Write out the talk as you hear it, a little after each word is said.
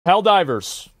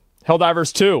Helldivers.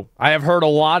 Helldivers 2. I have heard a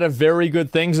lot of very good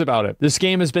things about it. This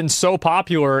game has been so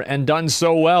popular and done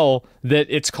so well that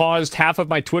it's caused half of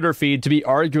my Twitter feed to be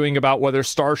arguing about whether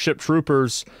Starship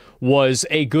Troopers was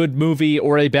a good movie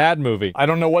or a bad movie. I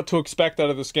don't know what to expect out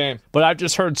of this game, but I've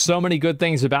just heard so many good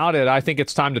things about it, I think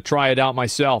it's time to try it out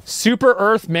myself. Super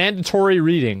Earth mandatory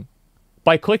reading.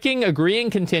 By clicking Agree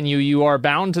and Continue, you are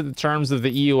bound to the terms of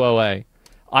the EULA.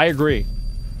 I agree.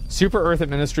 Super Earth at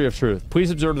Ministry of Truth.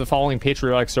 Please observe the following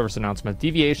patriotic service announcement.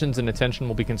 Deviations in attention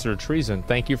will be considered treason.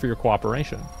 Thank you for your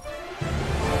cooperation.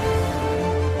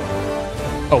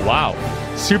 Oh, wow.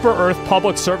 Super Earth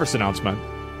public service announcement.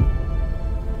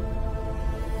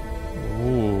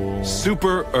 Ooh.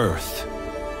 Super Earth.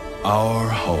 Our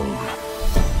home.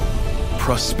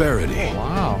 Prosperity. Oh,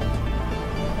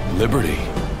 wow. Liberty.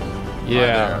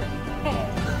 Yeah.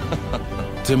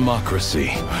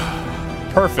 Democracy.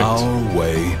 Perfect. Our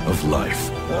way of life.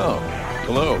 Oh,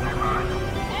 hello.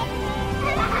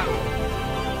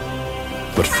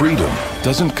 But freedom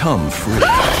doesn't come free.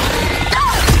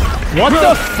 What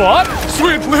the fuck?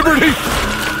 Sweet liberty!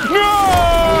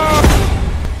 No!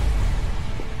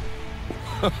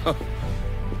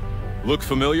 Look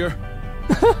familiar?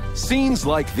 Scenes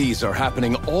like these are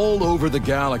happening all over the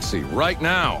galaxy right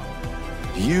now.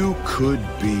 You could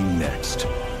be next.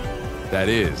 That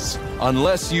is,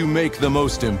 unless you make the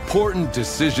most important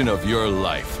decision of your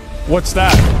life. What's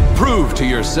that? Prove to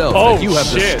yourself that you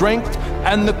have the strength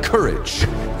and the courage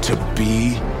to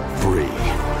be free.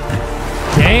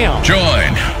 Damn.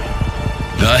 Join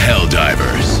the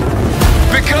Helldivers.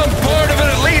 Become part of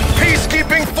an elite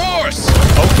peacekeeping force.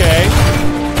 Okay.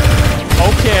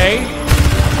 Okay.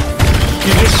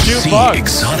 You just shoot bugs.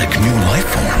 Exotic new life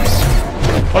forms.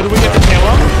 Oh, do we get to kill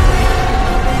them?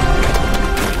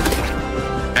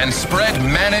 And spread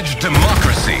managed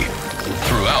democracy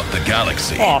throughout the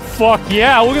galaxy. Oh, fuck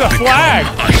yeah. Look at the flag.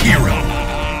 Become a hero.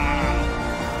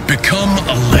 Become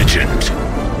a legend.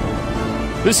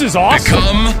 This is awesome.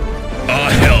 Become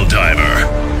a Helldiver.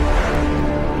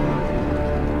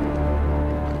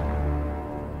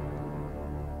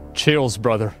 Chills,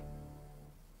 brother.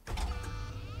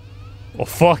 Well,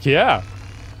 fuck yeah.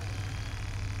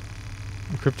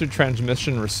 Encrypted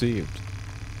transmission received.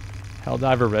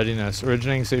 Helldiver readiness.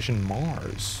 Originating station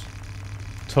Mars.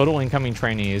 Total incoming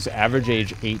trainees. Average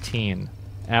age 18.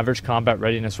 Average combat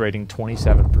readiness rating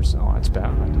 27%. Oh, that's bad.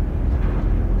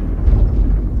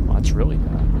 Oh, that's really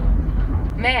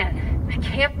bad. Man, I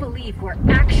can't believe we're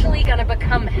actually gonna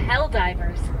become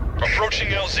Helldivers. Approaching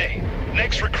LZ.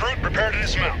 Next recruit, prepare to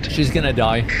dismount. She's gonna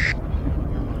die.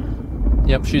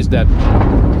 Yep, she's dead.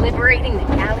 Liberating the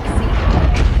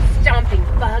galaxy. Stomping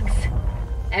bugs.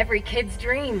 Every kid's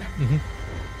dream.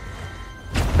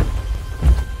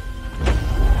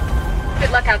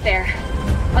 Good luck out there.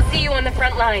 I'll see you on the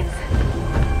front lines.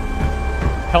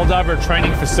 Helldiver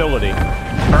training facility.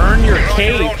 Earn your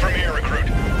cape. You're on your own from here, recruit.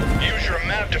 Use your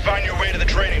map to find your way to the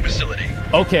training facility.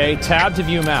 Okay, tab to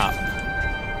view map.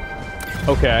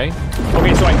 Okay.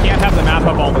 Okay, so I can't have the map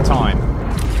up all the time.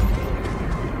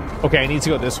 Okay, I need to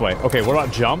go this way. Okay, what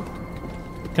about jump?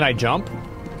 Can I jump?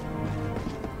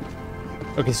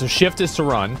 Okay, so shift is to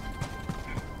run.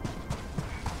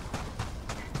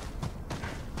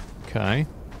 Okay.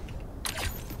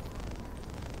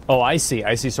 Oh, I see.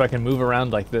 I see. So I can move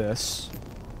around like this.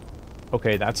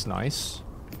 Okay, that's nice.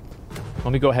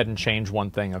 Let me go ahead and change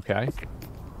one thing, okay?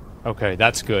 Okay,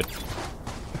 that's good.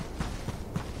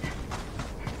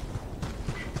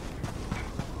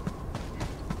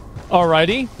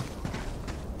 Alrighty.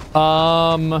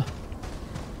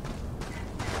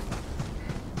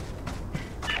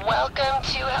 Welcome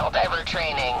to Helldiver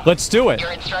training. Let's do it.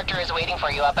 Your instructor is waiting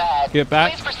for you up ahead. Get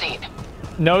back. Please proceed.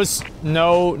 No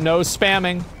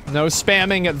spamming. No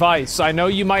spamming advice. I know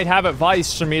you might have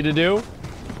advice for me to do.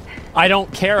 I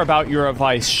don't care about your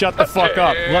advice. Shut the fuck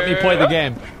up. Let me play the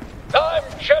game. I'm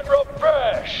General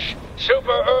Brash, Super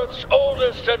Earth's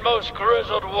oldest and most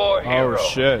grizzled war hero. Oh,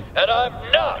 shit. And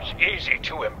I'm not easy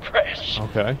to impress.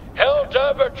 Okay.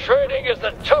 Helldiver training is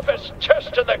the toughest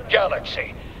test in the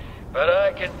galaxy. But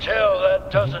I can tell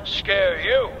that doesn't scare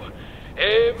you.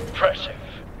 Impressive.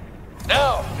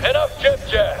 Now, enough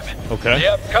jib-jab. Okay. The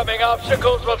upcoming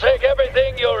obstacles will take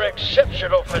everything your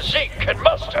exceptional physique can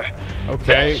muster.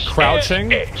 Okay, This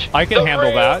crouching. is it, I can the handle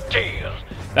real that. Deal.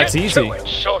 That's Get easy. to it,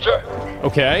 soldier.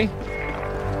 Okay.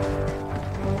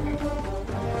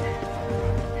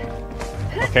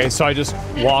 Okay, so I just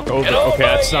walk over. In all Okay, my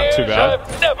that's not too years, bad.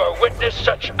 I've never witnessed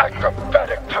such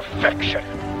acrobatic perfection.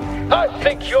 I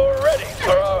think you're ready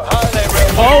for our highly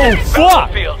rewarding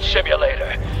battlefield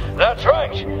simulator. That's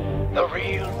right, the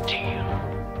real deal.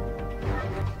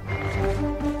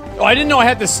 Oh, I didn't know I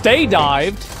had to stay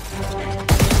dived.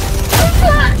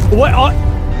 What?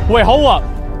 Wait, hold up.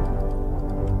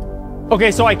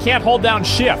 Okay, so I can't hold down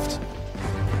shift.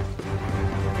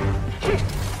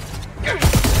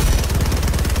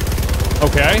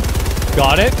 Okay,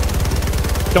 got it.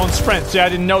 Don't sprint. See, I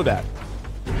didn't know that.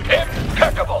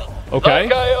 Impeccable. Okay.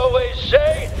 Like I always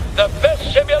say, the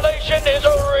best simulation is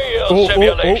a real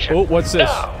simulation. Oh, what's this?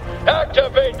 Now,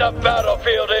 activate the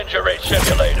battlefield injury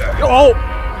simulator.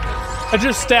 Oh! It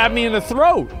just stabbed me in the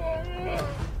throat.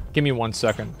 Give me 1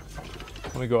 second.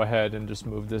 Let me go ahead and just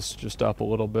move this just up a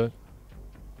little bit.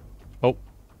 Oh.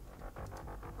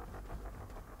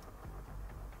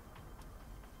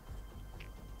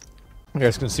 You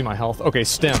guys can see my health. Okay,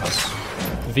 stims.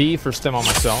 V for stim on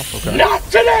myself. Okay. Not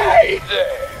today!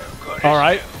 There, good. All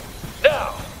right.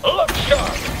 Now, look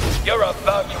sharp. You're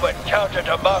about to encounter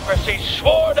democracy's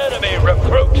sworn enemy,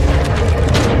 recruit.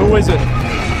 Who is it?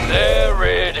 There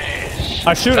it is.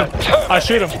 I shoot him. I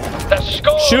shoot him. The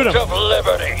scourge Shoot him. of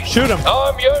liberty. Shoot him.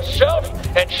 Arm yourself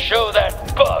and show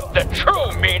that bug the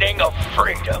true meaning of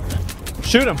freedom.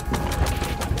 Shoot him.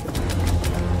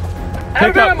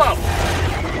 Have Pick up. ammo.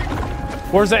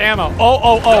 Where's the ammo?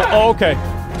 Oh, okay.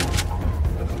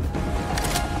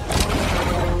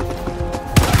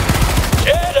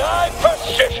 Jedi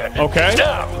precision. Okay.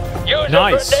 Now, use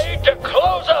Nice. a grenade to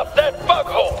close up that bug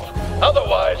hole.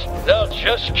 Otherwise, they'll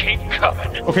just keep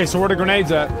coming. Okay, so where the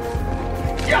grenades at?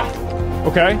 Yeah.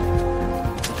 Okay.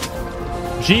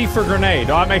 G for grenade.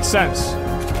 Oh, that makes sense.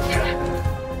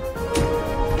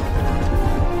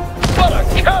 What a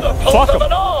catapult Fuck of 'em.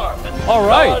 an arm! All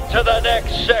right. On to the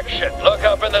next section. Look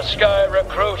up in the sky,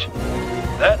 recruit.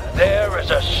 That there is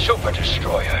a super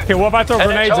destroyer. Okay, what if I throw And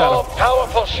grenades its at all him?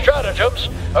 powerful stratagems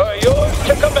are yours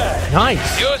to command.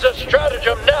 Nice. Use a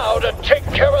stratagem now to take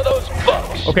care of those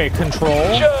bugs. Okay, control.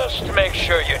 Just make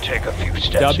sure you take a few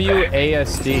steps back.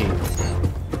 WASD.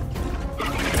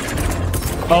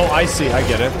 Oh, I see. I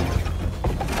get it.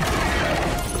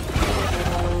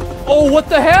 Oh, what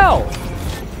the hell?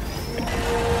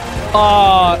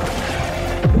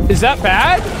 Is that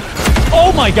bad?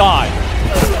 Oh my god.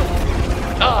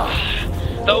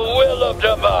 The will of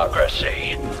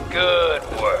democracy. Good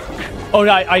work. Oh,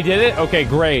 I did it? Okay,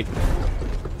 great.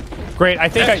 Great, I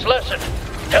think Next lesson.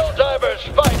 Helldivers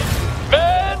fight.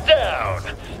 Man down.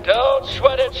 Don't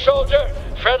sweat it, soldier.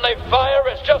 Friendly fire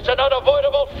is just an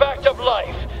unavoidable fact of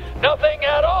life. Nothing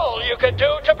at all you can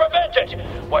do to prevent it.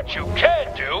 What you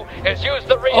can do is use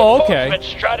the reinforcement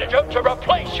stratagem to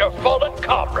replace your fallen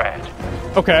comrade.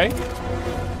 Okay.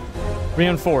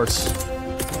 Reinforce.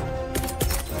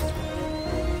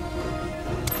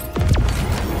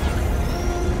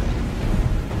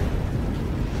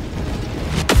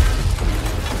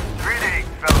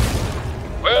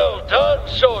 Well done,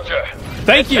 soldier.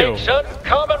 Thank you. Takes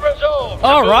uncommon resolve to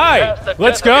All move right, past the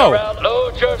let's death of go. your round.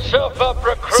 Load yourself up,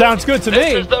 recruit. Sounds good to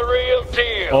This me. is the real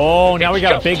deal. Oh, now we It's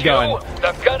got a just big gun. you,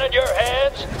 the gun in your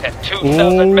hands, and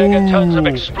 2,000 megatons of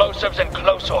explosives in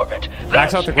close orbit. Max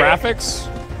That's out the it. graphics?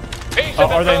 Piece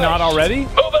of Are they advice. not already?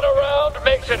 Moving around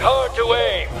makes it hard to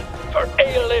aim. For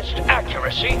A-list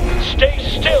accuracy, stay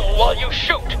still while you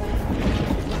shoot.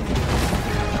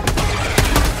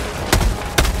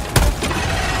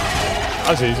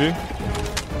 That's easy.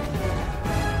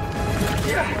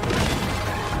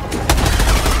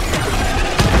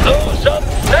 Those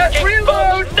unthinking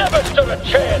bugs never stood a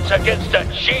chance against a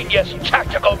genius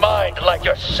tactical mind like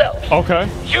yourself. Okay.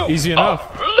 You Easy enough.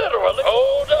 are literally...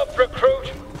 Hold up,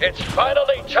 recruit. It's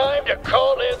finally time to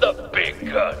call in the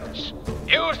big guns.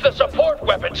 Use the support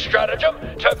weapon stratagem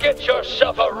to get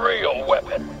yourself a real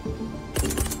weapon.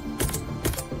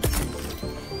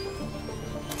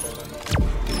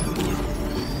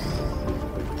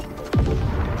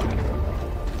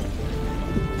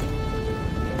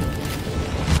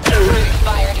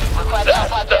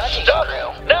 That's the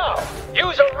stuff. Now,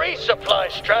 use a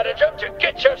resupply stratagem to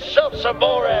get yourself some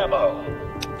more ammo.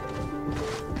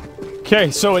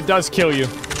 Okay, so it does kill you.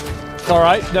 All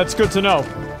right, that's good to know.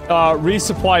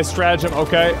 Resupply stratagem,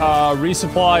 okay.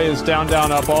 Resupply is down,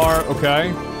 down, up, R,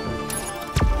 okay.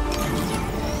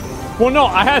 Well, no,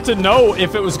 I had to know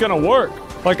if it was gonna work.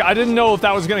 Like, I didn't know if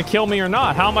that was gonna kill me or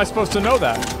not. How am I supposed to know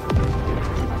that?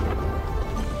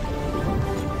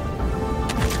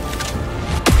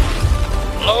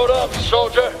 Load up,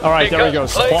 soldier. All right, there we go.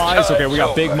 because Supplies. Okay, we got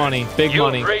playtime's big over. money. Big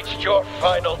money. You've reached your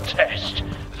final test.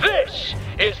 This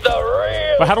is the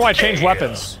real But how do I change deal.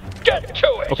 weapons? Get to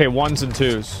it. Okay, 1s and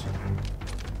 2s.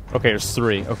 Okay, there's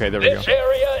 3. Okay, there we go. This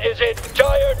area is in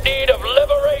dire need of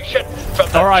liberation from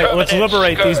the All right, let's Terminate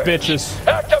liberate these scourge. bitches.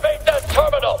 Activate that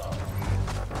terminal.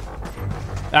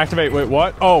 Activate. Wait,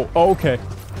 what? Oh, okay.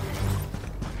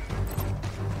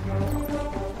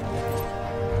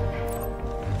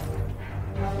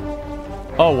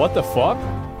 Oh, what the fuck?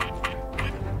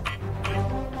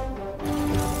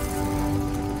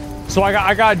 So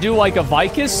I gotta do like a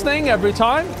Vicus thing every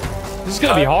time? This is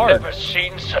gonna be hard. I've never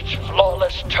seen such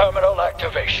flawless terminal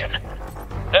activation.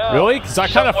 Now, really? Because I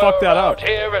kind of fucked that up.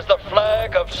 Here is the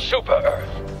flag of Super Earth.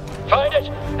 Find it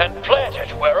and plant it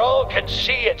where all can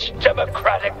see its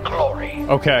democratic glory.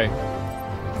 Okay.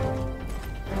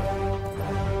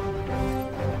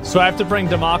 So I have to bring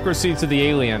democracy to the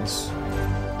aliens.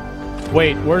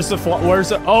 Wait, where's the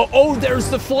oh, there's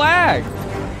the flag!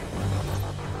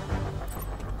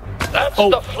 That's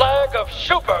the flag of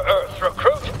Super Earth,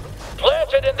 recruit.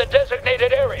 Planted in the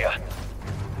designated area.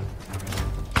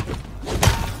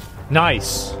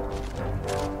 Nice.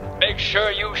 Make sure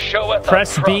you show it the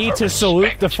Press B proper to salute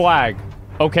respect. the flag.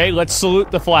 Okay, let's salute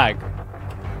the flag.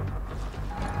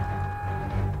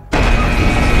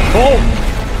 Oh!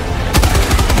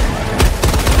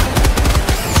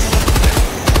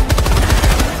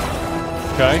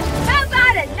 Okay. How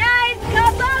about a nice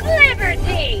cup of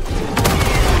liberty?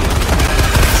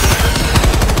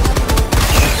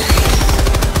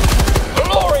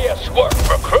 Glorious work,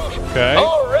 recruit. Okay.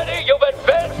 Already you've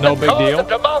advanced No the big cause deal. of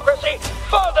democracy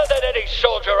further than any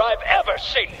soldier I've ever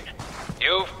seen.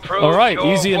 You've proved All right,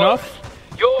 your easy worth. enough.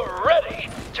 You're ready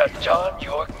to don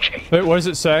your cape. Wait, what does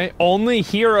it say? Only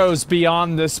heroes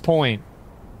beyond this point.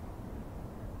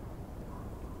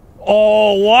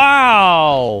 Oh,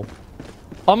 wow!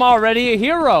 I'm already a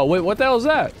hero. Wait, what the hell is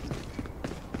that?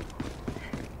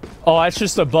 Oh, that's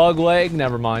just a bug leg?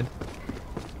 Never mind.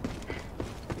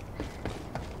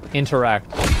 Interact.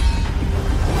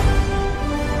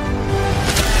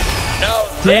 Now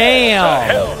Damn!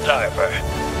 there's a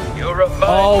Helldiver. You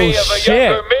remind me of a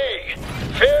shit. younger me.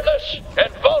 Fearless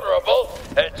and vulnerable,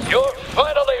 and you're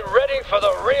finally ready for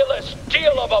the realest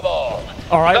deal of them all.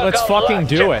 All right, The let's fucking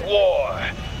do galactic it. War,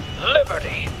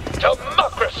 liberty,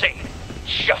 democracy,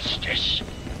 justice.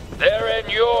 They're in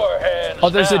your hands. Oh,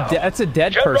 there's now. that's a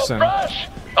dead General person. Brush,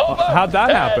 over How'd that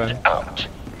and happen? Out.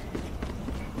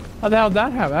 How the hell did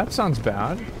that happen? That sounds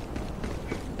bad.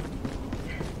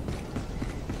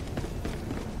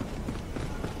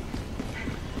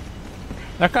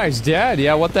 That guy's dead.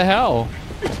 Yeah, what the hell?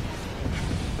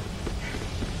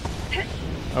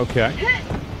 Okay.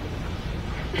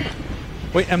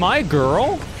 Wait, am I a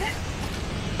girl?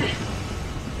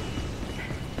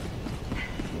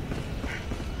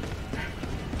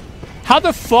 How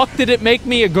the fuck did it make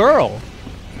me a girl?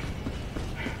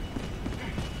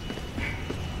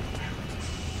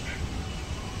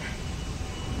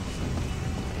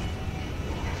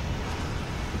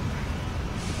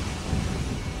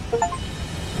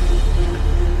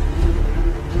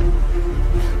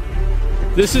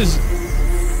 This is...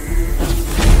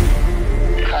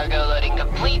 Cargo loading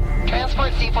complete.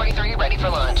 Transport C-43 ready for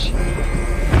launch.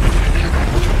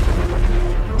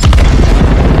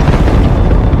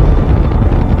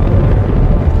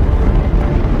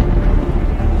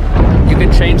 You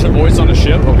can change the voice on a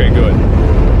ship? Okay, good.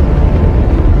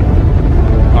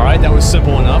 Alright, that was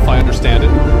simple enough. I understand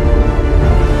it.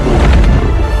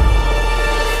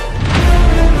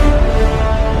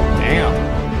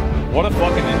 Damn. What a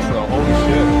fucking intro. Holy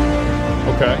shit.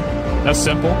 Okay. That's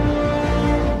simple.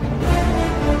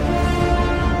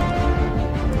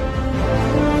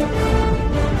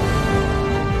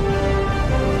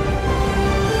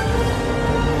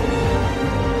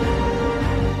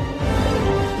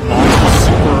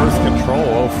 Super Earth control.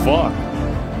 Oh, fuck.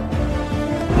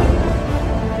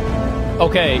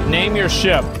 Okay, name your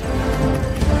ship.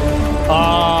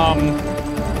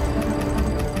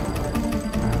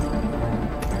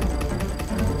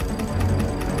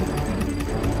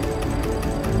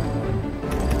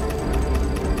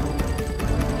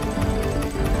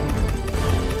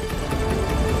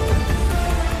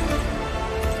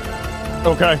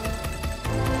 Okay.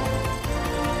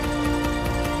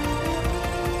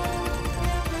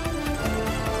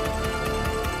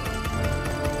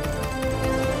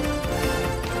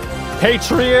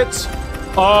 Patriot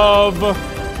of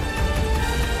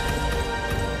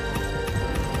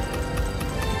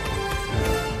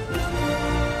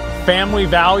family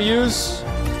values.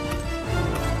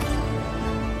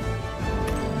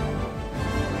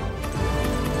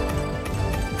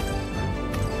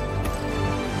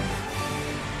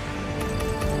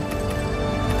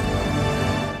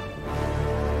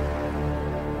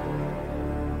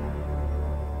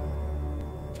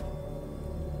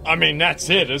 I mean, that's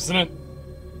it, isn't it?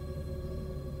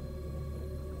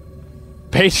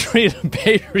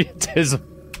 Patriotism.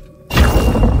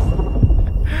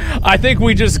 I think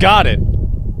we just got it.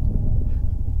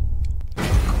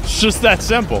 It's just that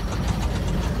simple.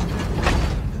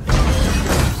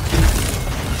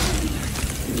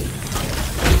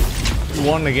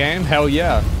 won the game? Hell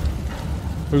yeah.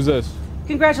 Who's this?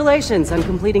 Congratulations on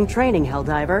completing training,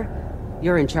 Helldiver.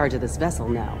 You're in charge of this vessel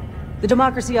now. The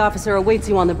Democracy officer awaits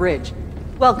you on the bridge.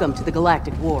 Welcome to the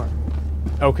Galactic War.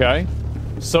 Okay.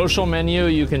 Social menu,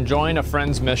 you can join a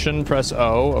friend's mission, press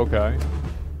O, okay.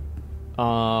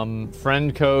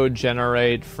 Friend code,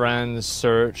 generate, friends,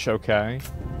 search, okay.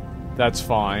 That's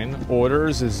fine.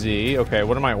 Orders is Z. Okay,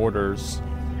 what are my orders?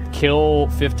 Kill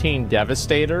 15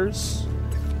 Devastators.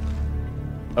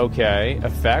 Okay.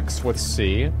 Effects, what's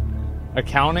C?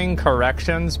 Accounting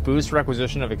corrections, boost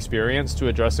requisition of experience to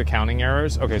address accounting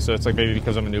errors. Okay, so it's like maybe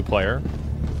because I'm a new player.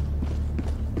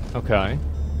 Okay.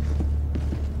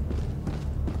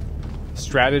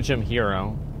 Stratagem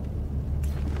hero.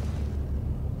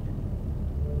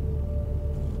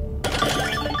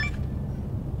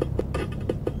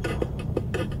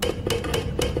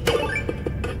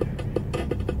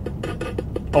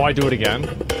 Oh, I do it again.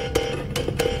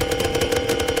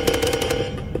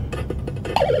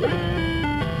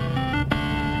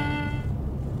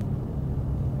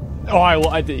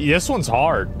 Oh, this one's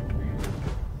hard.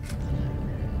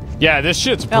 Yeah, this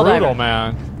shit's brutal,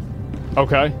 man.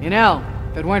 Okay. You know,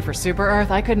 if it weren't for Super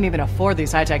Earth, I couldn't even afford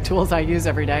these high-tech tools I use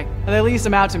every day. And they lease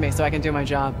them out to me so I can do my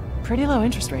job. Pretty low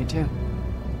interest rate, too.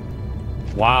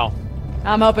 Wow.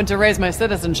 I'm hoping to raise my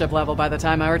citizenship level by the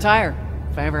time I retire.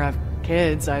 If I ever have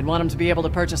kids, I'd want them to be able to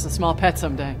purchase a small pet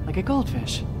someday, like a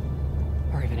goldfish.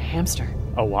 Or even a hamster.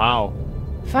 Oh, wow.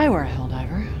 If I were a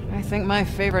Helldiver, I think my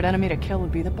favorite enemy to kill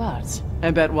would be the bots.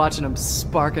 I bet watching them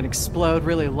spark and explode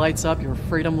really lights up your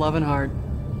freedom-loving heart.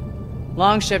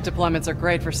 Long ship deployments are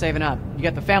great for saving up. You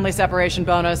get the family separation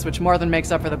bonus, which more than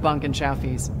makes up for the bunk and chow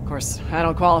fees. Of course, I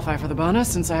don't qualify for the bonus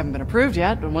since I haven't been approved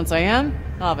yet, but once I am,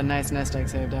 I'll have a nice nest egg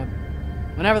saved up.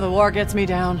 Whenever the war gets me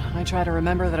down, I try to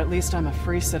remember that at least I'm a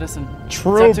free citizen.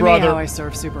 True, it's up to brother. me how I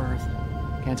serve Super Earth.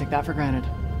 Can't take that for granted.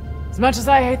 As much as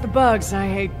I hate the bugs, I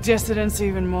hate dissidents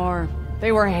even more.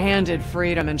 They were handed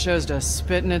freedom and chose to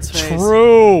spit in its face.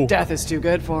 True. Death is too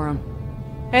good for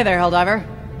them. Hey there, Helldiver.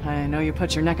 I know you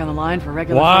put your neck on the line for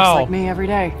regular folks like me every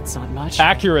day. It's not much.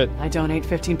 Accurate. I donate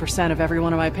 15% of every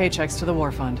one of my paychecks to the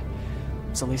war fund.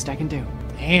 It's the least I can do.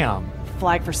 Damn.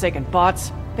 Flag-forsaken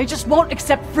bots. They just won't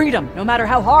accept freedom, no matter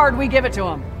how hard we give it to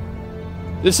them.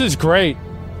 This is great.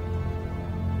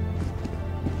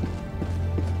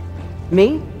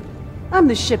 Me? I'm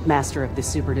the shipmaster of the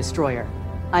Super Destroyer.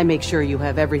 I make sure you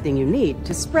have everything you need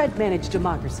to spread managed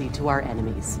democracy to our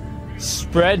enemies.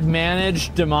 Spread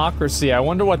managed democracy. I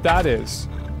wonder what that is.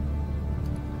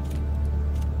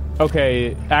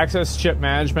 Okay, access ship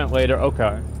management later.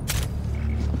 Okay.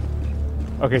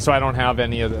 Okay, so I don't have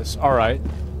any of this. All right.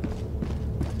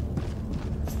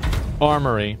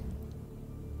 Armory.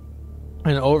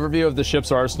 An overview of the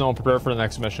ship's arsenal and prepare for the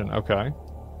next mission. Okay.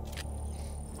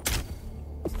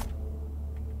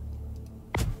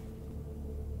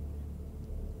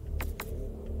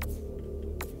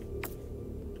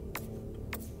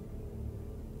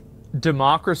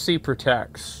 Democracy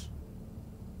protects.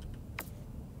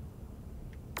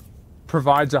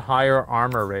 Provides a higher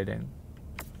armor rating.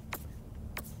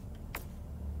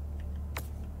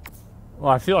 Well,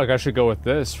 I feel like I should go with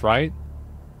this, right?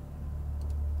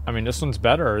 I mean, this one's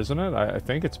better, isn't it? I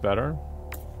think it's better.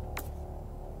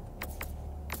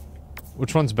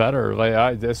 Which one's better?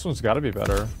 Like, this one's got to be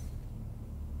better.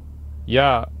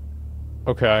 Yeah.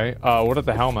 Okay. What about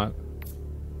the helmet?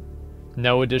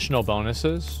 No additional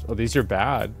bonuses? Oh, these are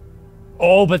bad.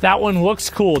 Oh, but that one looks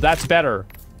cool. That's better.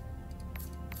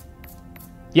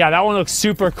 Yeah, that one looks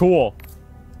super cool.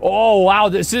 Oh, wow.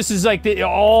 This is like the...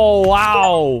 Oh,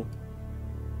 wow.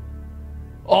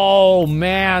 Oh,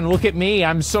 man. Look at me.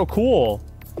 I'm so cool.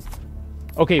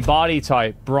 Okay, body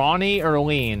type. Brawny or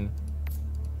lean?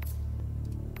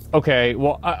 Okay,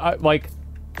 well, I like...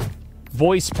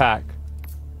 Voice pack.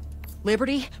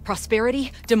 Liberty,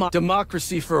 prosperity,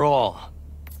 democracy for all.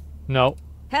 No.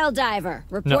 Helldiver,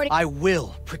 reporting. No. I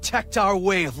will protect our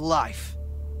way of life.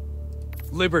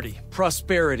 Liberty,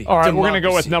 prosperity. All right, we're gonna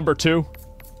go with number 2.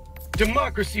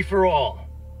 Democracy for all.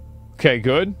 Okay,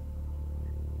 good.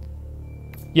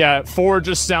 Yeah, 4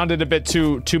 just sounded a bit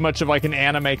too much of like an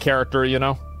anime character, you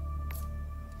know?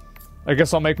 I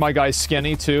guess I'll make my guy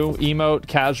skinny too. Emote,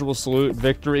 casual salute,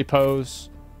 victory pose.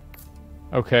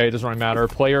 Okay, doesn't really matter.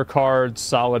 Player card,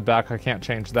 solid back, I can't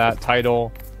change that.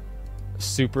 Title,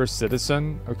 super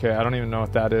citizen. Okay, I don't even know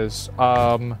what that is.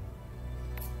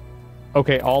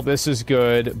 Okay, all this is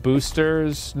good.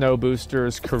 Boosters, no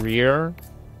boosters. Career.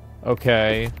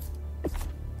 Okay.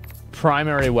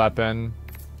 Primary weapon.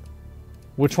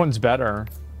 Which one's better?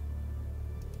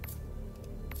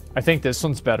 I think this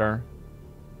one's better.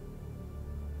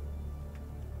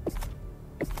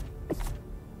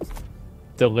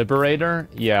 The Liberator?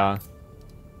 Yeah.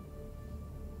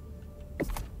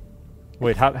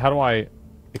 Wait, how do I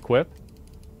equip?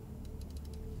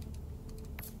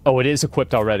 Oh, it is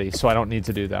equipped already, so I don't need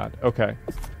to do that. Okay.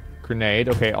 Grenade.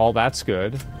 Okay, all that's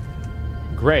good.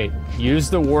 Great.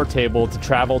 Use the war table to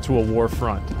travel to a war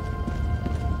front.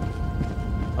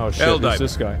 Oh shit, who's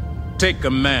this guy? Take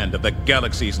command of the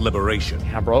galaxy's liberation.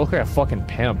 Yeah, bro, look like a fucking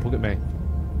pimp. Look at me.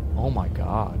 Oh my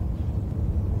god.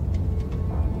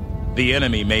 The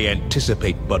enemy may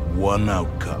anticipate but one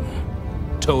outcome.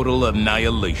 Total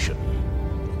annihilation.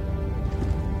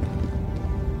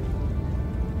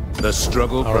 The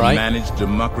struggle for managed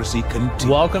democracy continues.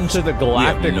 Welcome to the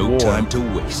Galactic War. We have no time to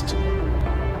waste.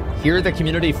 Here the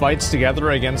community fights together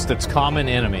against its common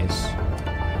enemies.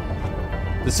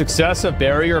 The success of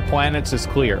barrier planets is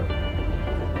clear.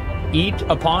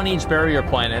 Upon each barrier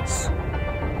planets,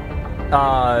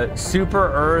 super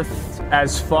Earth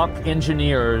as fuck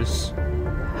engineers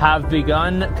have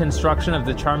begun construction of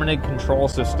determinate control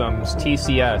systems,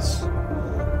 TCS,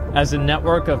 as a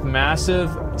network of massive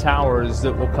towers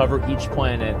that will cover each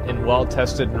planet in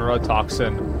well-tested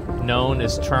neurotoxin known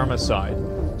as termicide.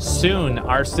 Soon,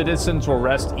 our citizens will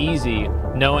rest easy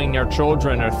knowing their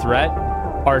children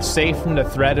are safe from the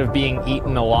threat of being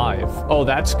eaten alive. Oh,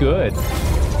 that's good.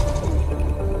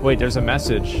 Wait, there's a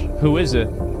message. Who is it?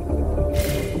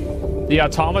 The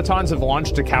automatons have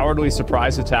launched a cowardly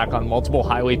surprise attack on multiple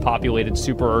highly populated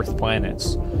super-Earth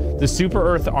planets. The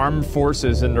super-Earth armed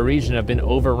forces in the region have been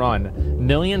overrun.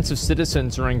 Millions of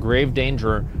citizens are in grave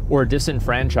danger or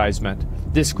disenfranchisement.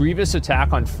 This grievous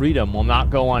attack on freedom will not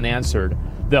go unanswered.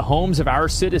 The homes of our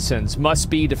citizens must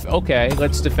be okay,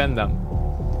 let's defend them.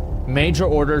 Major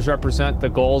orders represent the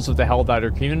goals of the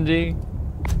Helldiver community.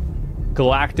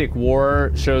 Galactic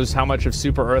War shows how much of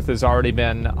super-Earth has already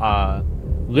been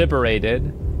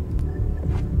liberated.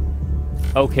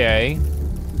 Okay.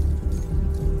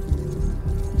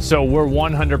 So we're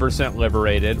 100%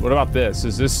 liberated. What about this?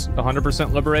 Is this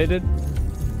 100% liberated?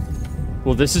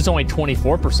 Well, this is only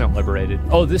 24% liberated.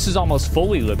 Oh, this is almost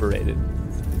fully liberated.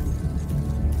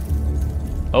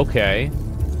 Okay.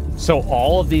 So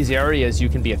all of these areas you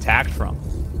can be attacked from.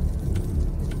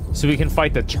 So we can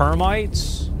fight the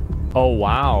termites. Oh,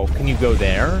 wow. Can you go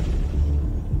there?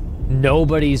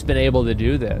 Nobody's been able to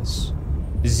do this.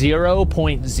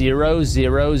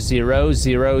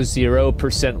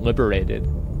 0.00000% liberated.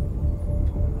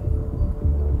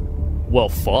 Well,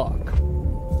 fuck.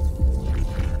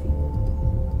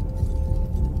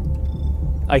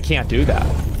 I can't do that.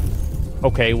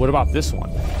 Okay, what about this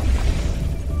one?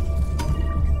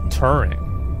 Turing.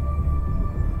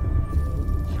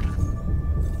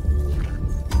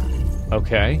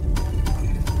 Okay.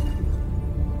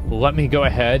 Let me go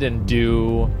ahead and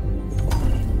go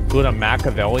to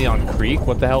Machiavellian Creek.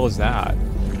 What the hell is that?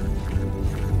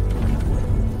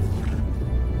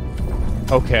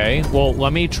 Okay, well,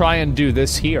 let me try and do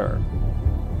this here.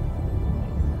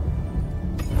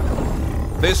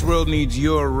 This world needs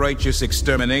your righteous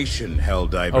extermination,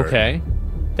 Helldiver. Okay,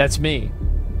 that's me.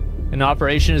 An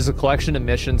operation is a collection of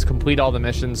missions. Complete all the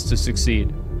missions to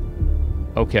succeed.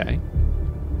 Okay.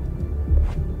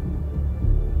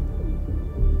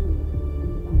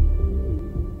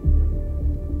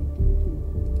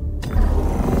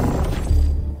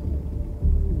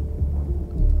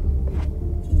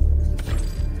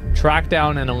 Track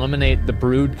down and eliminate the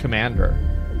Brood Commander.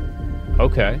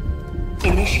 Okay.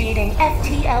 Initiating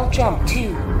FTL jump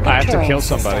to the I have to kill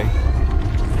system. somebody.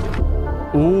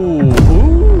 Ooh.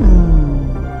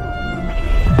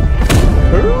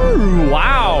 Ooh,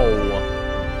 wow.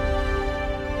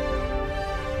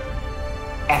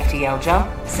 FTL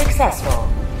jump successful.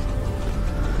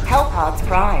 Hellpods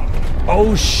prime.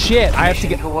 Oh shit, I have to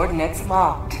get coordinates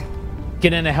locked.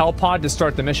 Get in a Hellpod to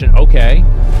start the mission. Okay.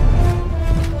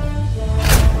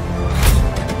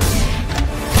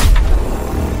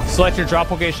 Select your drop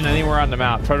location anywhere on the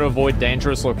map. Try to avoid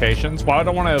dangerous locations. Why would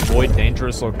I want to avoid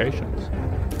dangerous locations?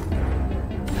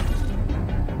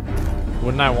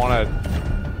 Wouldn't I want to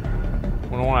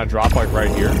drop like right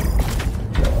here?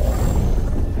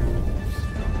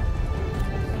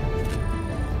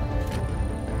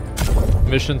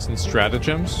 Missions and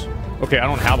stratagems. Okay, I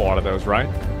don't have a lot of those, right?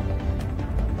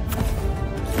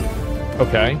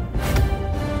 Okay.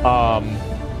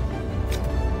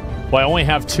 Well, I only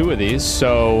have 2 of these,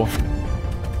 so...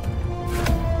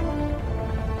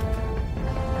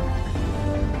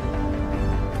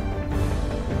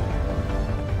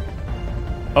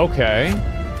 Okay.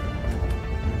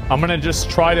 I'm gonna just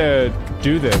try to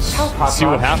do this. See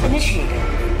what happens. Initiated.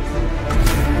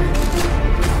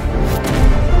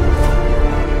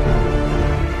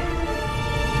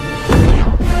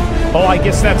 Oh, I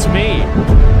guess that's me.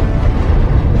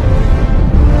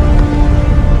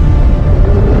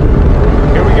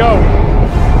 Here we go.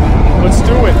 Let's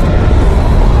do it.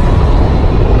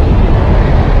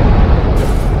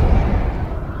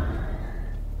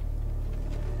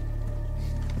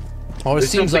 Oh, it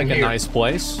seems like a nice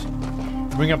place.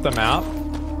 Bring up the map.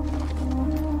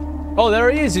 Oh,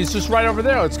 there he is. He's just right over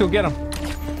there. Let's go get him.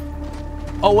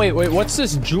 Oh, wait. What's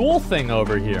this jewel thing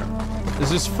over here? Is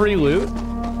this free loot?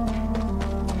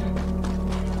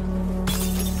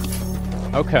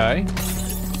 Okay.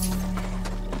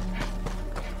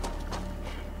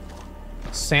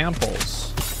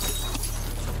 Samples.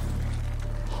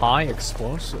 High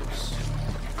explosives.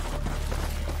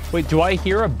 Wait, do I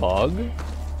hear a bug?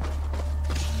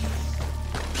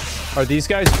 Are these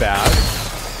guys bad?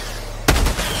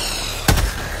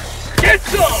 Get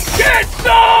some! Get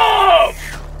some!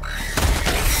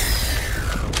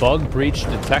 Bug breach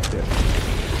detected.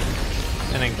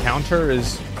 An encounter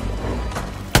is...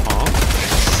 Huh?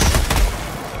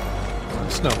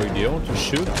 It's no big deal. Just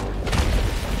shoot him.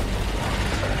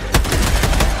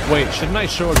 Wait, shouldn't I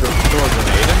throw a grenade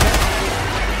in there?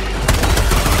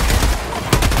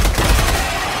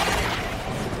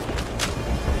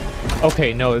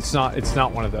 Okay, no, it's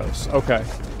not one of those. Okay.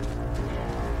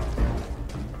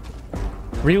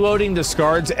 Reloading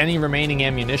discards any remaining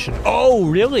ammunition. Oh,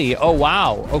 really? Oh,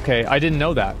 wow. Okay, I didn't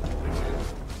know that.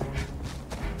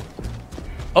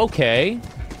 Okay.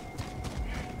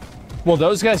 Well,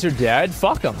 those guys are dead.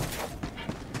 Fuck them.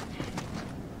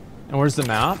 And where's the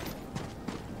map?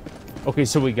 Okay,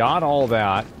 so we got all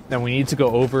that. Then we need to go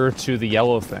over to the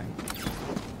yellow thing.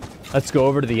 Let's go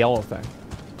over to the yellow thing.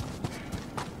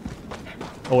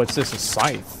 Oh, it's just a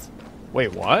scythe.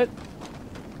 Wait, what?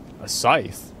 A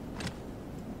scythe?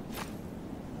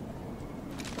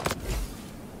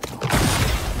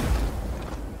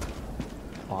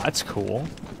 Oh, that's cool.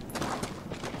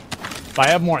 If I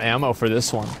have more ammo for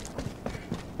this one.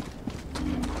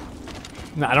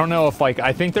 I don't know if, like,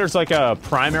 I think there's, like, a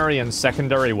primary and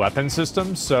secondary weapon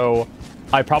system, so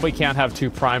I probably can't have two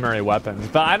primary weapons.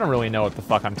 But I don't really know what the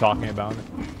fuck I'm talking about.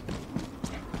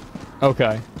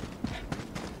 Okay.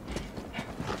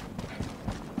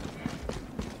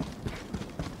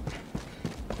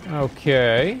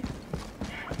 Okay.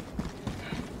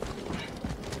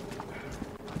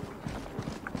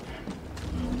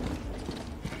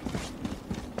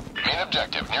 Main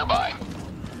objective nearby.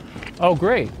 Oh,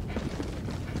 great.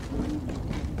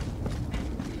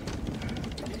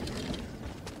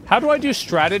 How do I do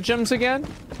stratagems again?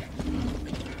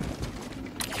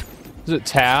 Is it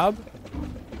tab?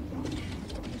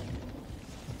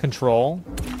 Control?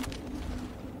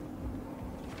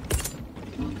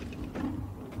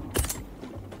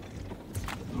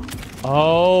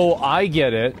 Oh, I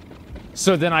get it.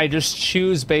 So then I just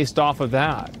choose based off of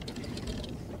that.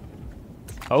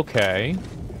 Okay.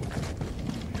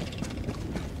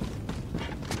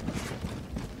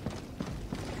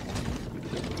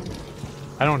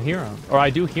 I don't hear him. Or I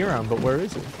do hear him, but where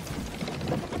is he?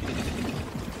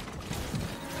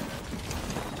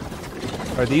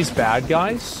 Are these bad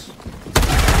guys?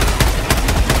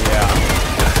 Yeah.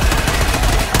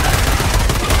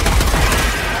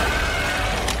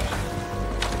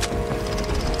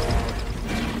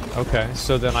 Okay,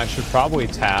 so then I should probably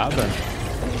tab and...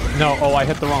 No, oh, I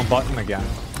hit the wrong button again.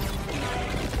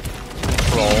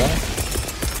 Control.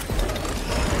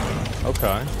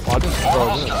 Okay, well, I'll just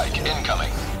throw this. Strike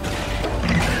incoming.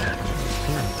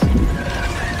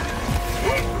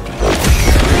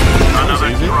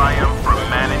 Another triumph for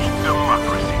managed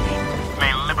democracy.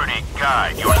 May liberty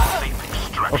guide your safe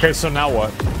extraction. Okay, so now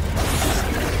what?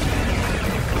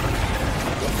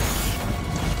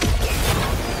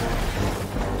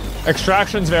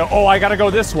 Extractions available. Oh, I gotta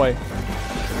go this way.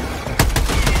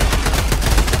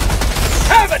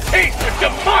 Have a taste of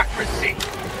democracy!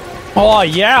 Oh,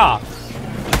 yeah.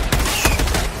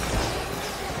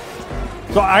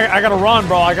 So I gotta run,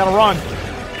 bro. I gotta run.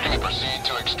 You may proceed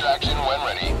to extraction when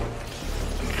ready.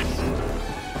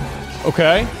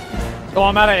 Okay. Oh,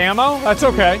 I'm out of ammo? That's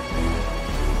okay.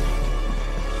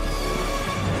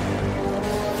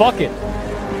 Fuck it.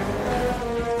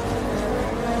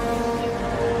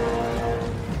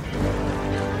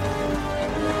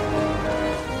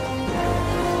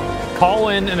 Call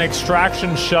in an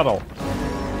extraction shuttle.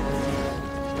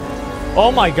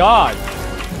 Oh my god.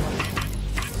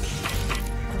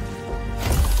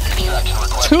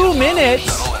 2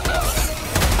 minutes?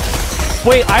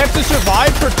 Wait, I have to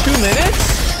survive for 2 minutes?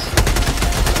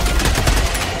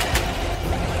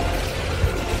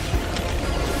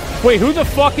 Wait, who the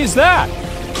fuck is that?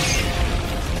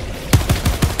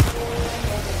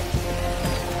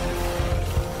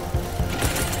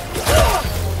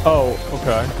 Oh,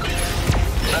 okay.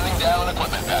 Sending down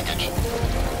equipment package.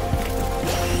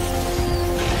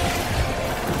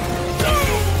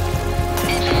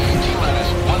 T-minus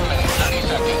 1 minute, 30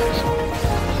 seconds.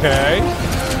 Okay.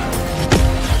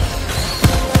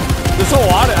 There's a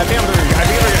lot of, I think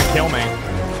they're gonna kill me.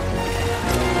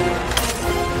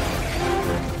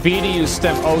 VDU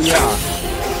stem, oh yeah.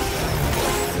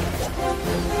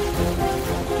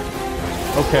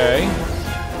 Okay.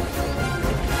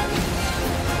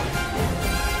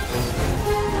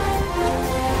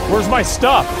 Where's my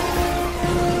stuff?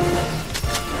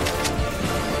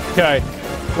 Okay,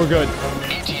 we're good.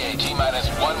 ETA T-minus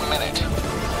 1 minute.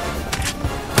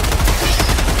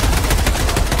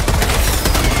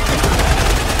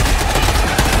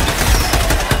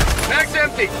 Mag's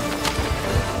empty.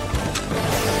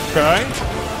 Okay.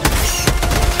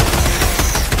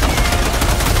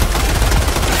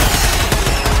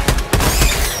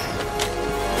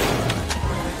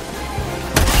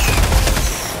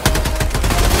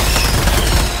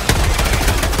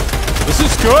 This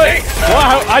is good.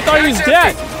 Wow, I thought he was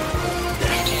dead.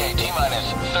 ETA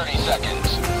T-minus 30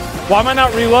 seconds. Why am I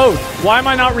not reload? Why am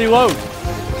I not reload?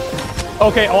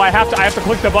 Okay, oh, I have to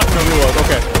click the button to reload.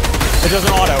 Okay. It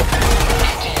doesn't auto.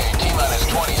 ETA T-minus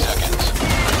 20 seconds.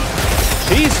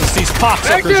 Jesus, these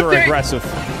cocksuckers are aggressive.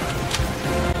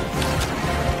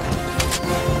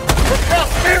 For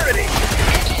prosperity.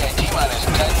 ETA T-minus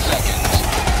 10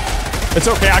 seconds. It's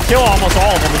okay, I kill almost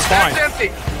all of them, it's fine. Mag's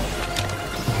empty.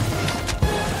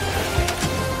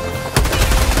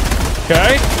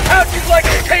 Okay. How'd you like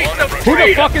a taste of Who the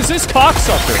freedom? fuck is this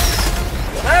cocksucker?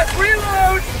 Last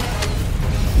reload.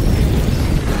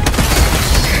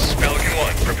 Pelican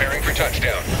 1, preparing for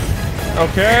touchdown.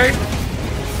 Okay.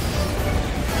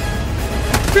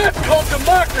 That's called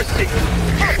democracy.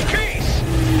 Case.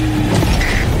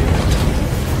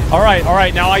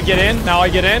 Alright, now I get in.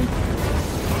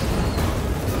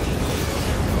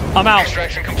 I'm out.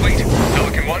 Extraction complete.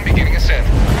 Pelican 1 beginning ascent.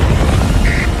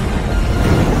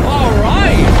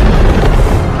 Alright.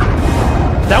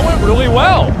 That went really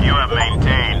well. You have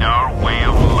maintained our way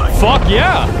of life. Fuck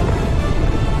yeah.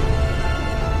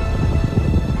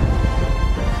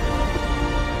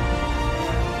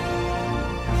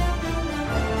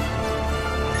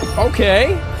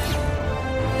 Okay.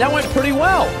 That went pretty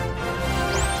well.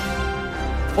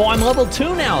 Oh, I'm level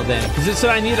 2 now then, because it said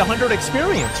I need 100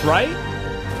 experience, right?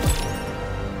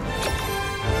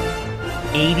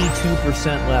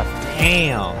 82% left.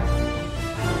 Damn.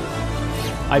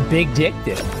 I big dicked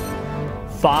it.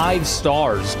 5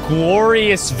 stars.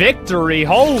 Glorious victory.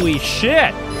 Holy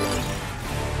shit.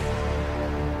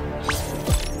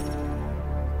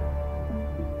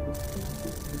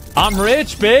 I'm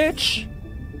rich, bitch.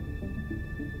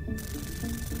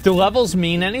 Do levels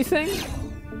mean anything?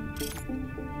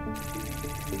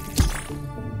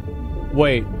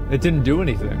 Wait, it didn't do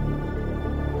anything.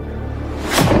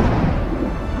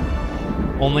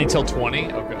 Only till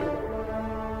 20? Okay.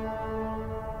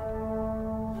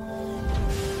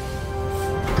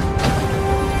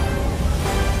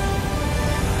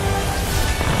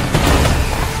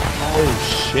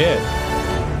 Oh, shit.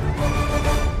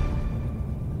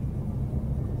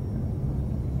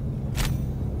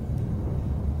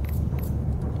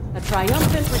 A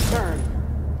triumphant return.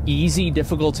 Easy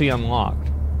difficulty unlocked.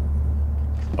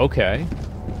 Okay.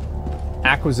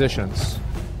 Acquisitions.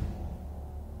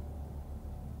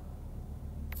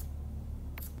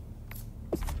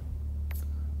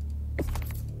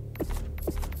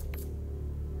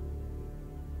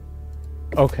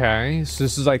 Okay, so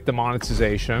this is like the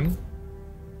monetization.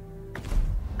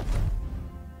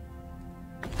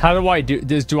 How do I do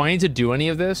this? Do I need to do any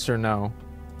of this or no?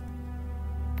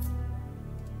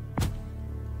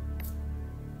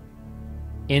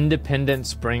 Independent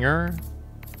Springer.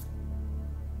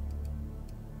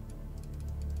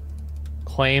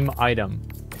 Claim item.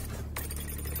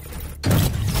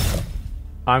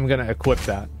 I'm gonna equip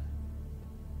that.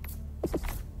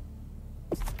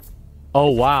 Oh,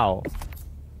 wow.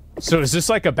 So is this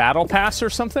like a battle pass or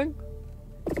something?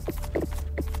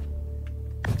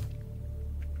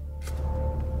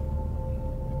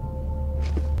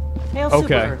 Hail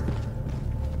Okay. Super-Earth.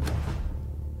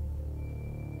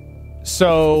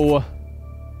 So...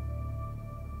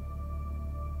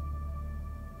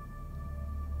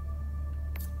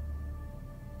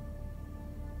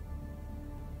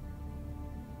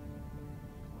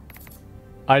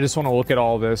 I just want to look at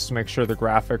all this to make sure the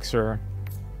graphics are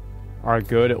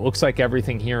good. It looks like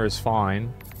everything here is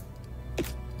fine.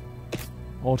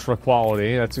 Ultra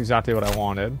quality, that's exactly what I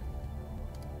wanted.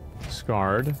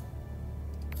 Scarred.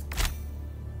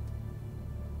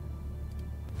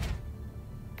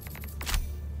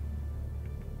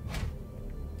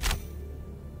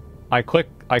 I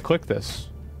click this.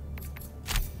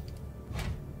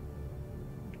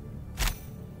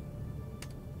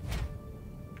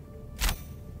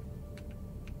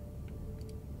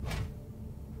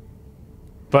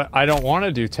 But I don't want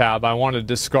to do tab, I want to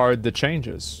discard the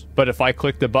changes. But if I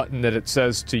click the button that it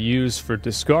says to use for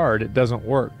discard, it doesn't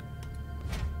work.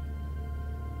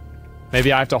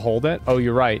 Maybe I have to hold it? Oh,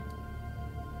 you're right.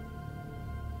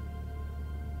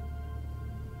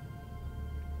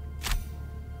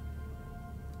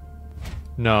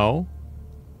 No.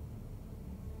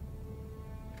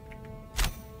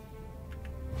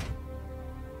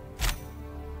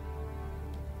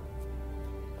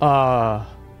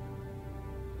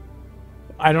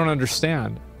 I don't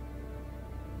understand.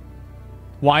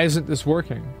 Why isn't this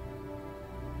working?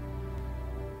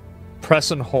 Press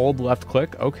and hold left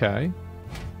click? Okay.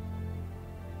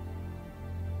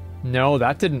 No,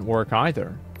 that didn't work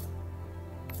either.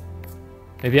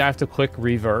 Maybe I have to click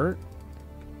revert.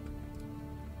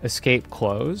 Escape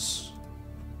close.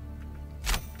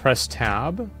 Press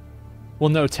tab. Well,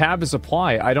 no, tab is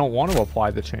apply. I don't want to apply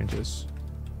the changes.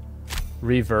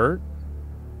 Revert.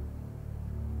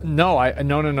 No,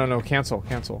 no, cancel.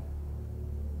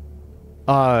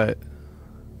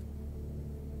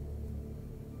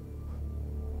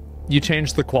 You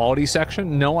changed the quality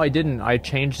section? No, I didn't. I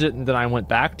changed it and then I went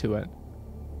back to it.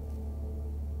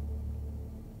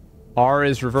 R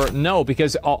is revert. No,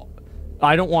 because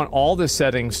I don't want all the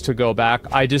settings to go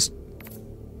back. I just...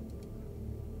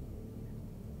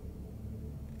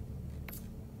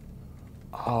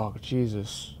 Oh,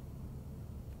 Jesus.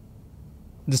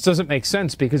 This doesn't make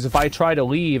sense because if I try to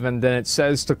leave and then it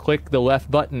says to click the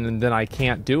left button and then I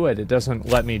can't do it, it doesn't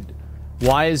let me...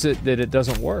 Why is it that it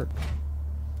doesn't work?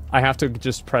 I have to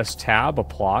just press tab,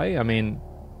 apply? I mean...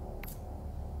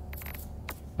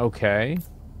 Okay.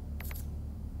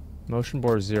 Motion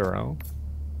blur 0.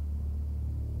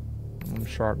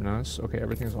 Sharpness. Okay,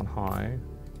 everything's on high.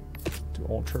 Do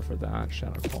ultra for that.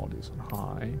 Shadow quality is on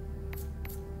high.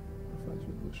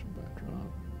 Resolution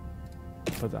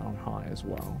backdrop. Put that on high as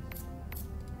well.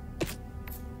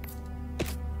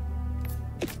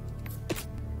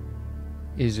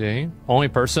 Easy. Only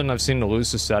person I've seen to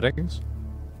lose the settings?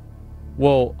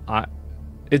 Well,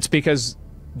 it's because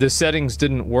the settings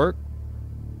didn't work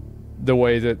the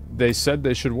way that they said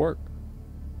they should work.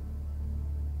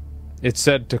 It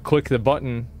said to click the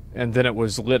button and then it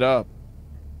was lit up.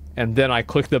 And then I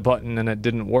clicked the button and it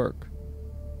didn't work.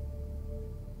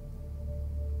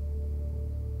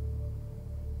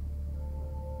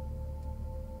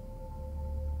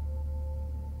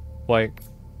 Like...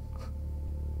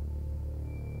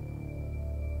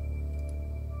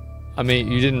 I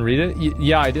mean, you didn't read it?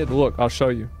 Yeah, I did. Look, I'll show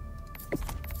you.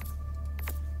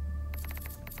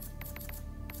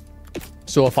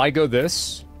 So if I go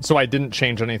this... So I didn't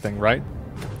change anything, right?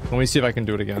 Let me see if I can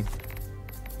do it again.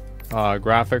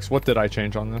 Graphics. What did I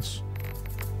change on this?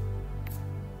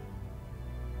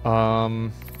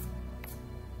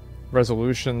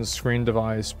 Resolution, screen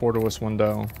device, borderless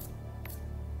window.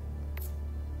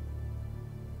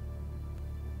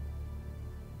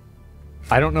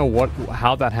 I don't know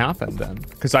how that happened then,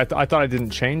 because I thought I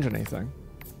didn't change anything.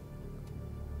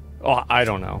 Oh, I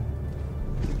don't know.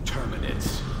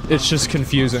 Terminates. It's just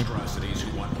confusing.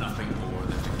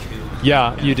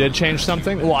 Yeah, you did change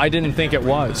something? Well, I didn't think it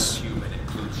was.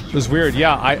 It was weird.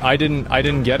 Yeah, I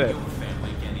didn't get it.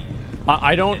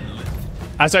 I don't...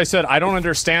 As I said, I don't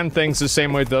understand things the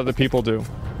same way that other people do.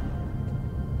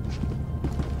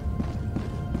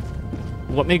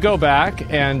 Let me go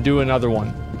back and do another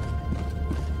one.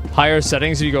 Higher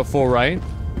settings if you go full right.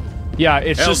 Yeah,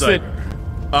 it's just that...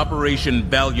 Operation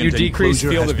Valiant you decrease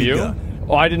field of view. Begun.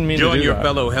 Oh, I didn't mean to do that. Join your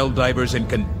fellow Helldivers in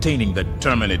containing the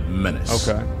Terminate menace.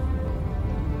 Okay.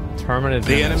 Terminate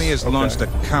The enemy has launched a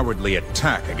cowardly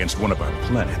attack against one of our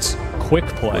planets. Quick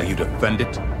play. Will you defend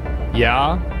it?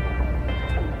 Yeah.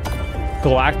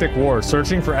 Galactic War.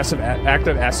 Searching for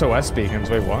active SOS beacons.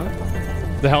 Wait, what?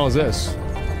 The hell is this?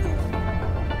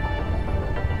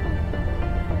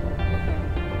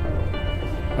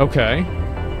 Okay.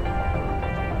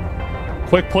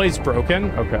 Quick play's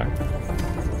broken? Okay.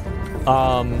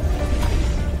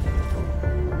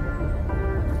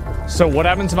 So what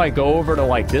happens if I go over to,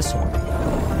 like, this one?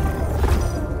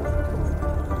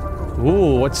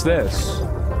 Ooh, what's this?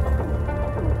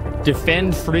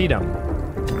 Defend freedom.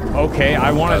 Okay,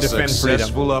 I want to defend freedom.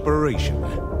 Successful operation.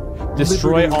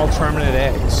 Destroy all Terminate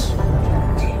eggs.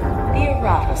 The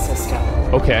errata system.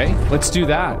 Okay, let's do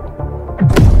that.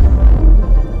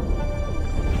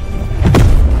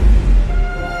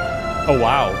 Oh,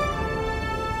 wow.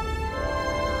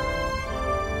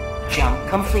 Jump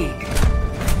complete.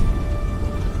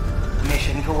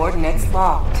 Mission coordinates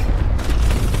locked.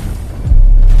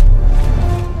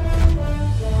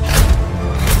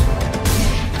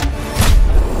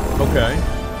 Okay.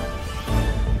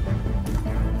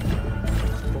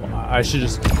 Well, I should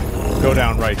just go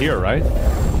down right here, right?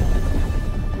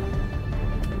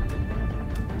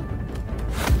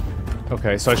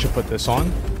 Okay, so I should put this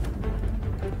on.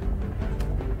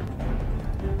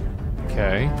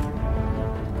 Okay.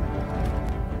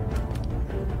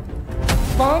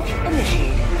 Launch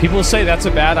initiated. People say that's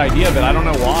a bad idea, but I don't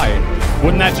know why.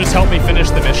 Wouldn't that just help me finish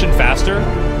the mission faster?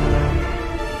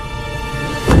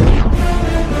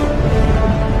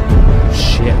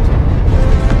 Shit.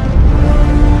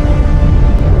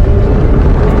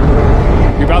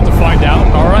 You're about to find out?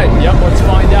 Alright, yep, let's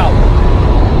find out.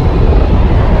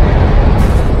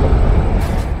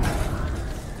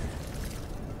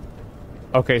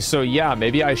 Okay, so yeah,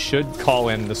 maybe I should call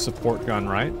in the support gun,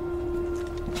 right?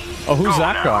 Oh, who's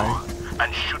that guy?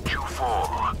 And should you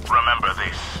fall, remember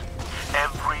this.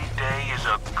 Every day is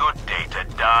a good day to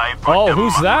die for Oh,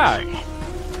 who's that?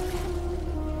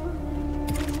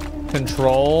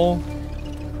 Control.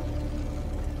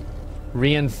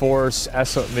 Reinforce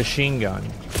machine gun.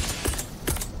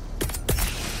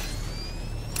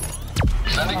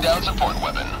 Sending down support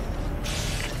weapon.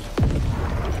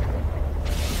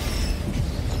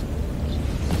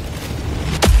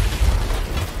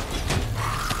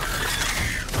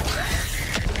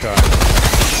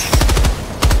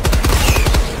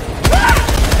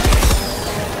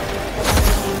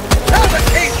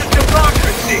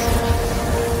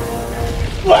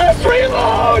 Last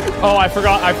reload! Oh, I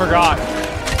forgot.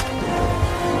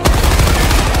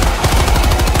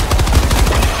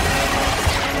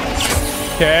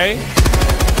 Okay.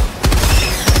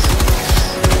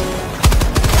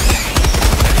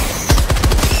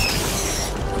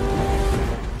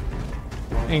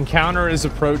 Encounter is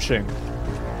approaching.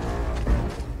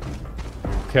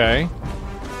 Okay.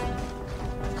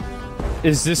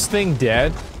 Is this thing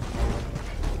dead?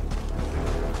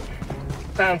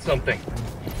 Found something.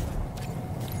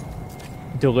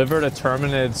 Deliver to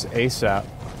Terminids ASAP.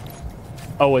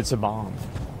 Oh, it's a bomb.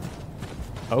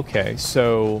 Okay,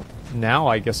 so now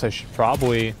I guess I should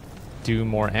probably do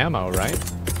more ammo, right?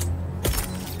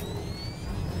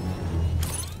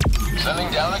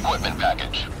 Sending down equipment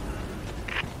package.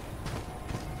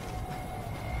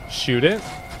 Shoot it.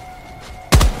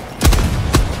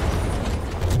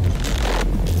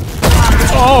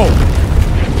 Oh!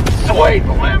 Sweet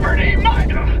liberty, my...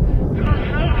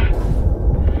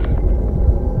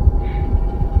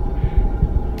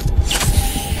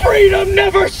 Freedom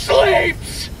never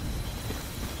sleeps!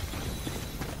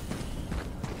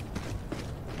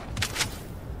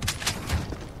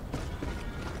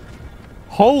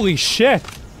 Holy shit!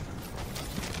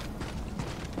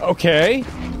 Okay.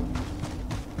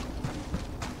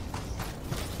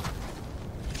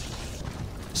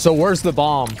 So where's the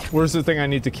bomb? Where's the thing I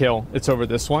need to kill? It's over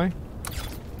this way?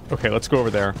 Okay, let's go over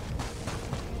there.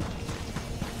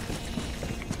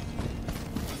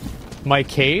 My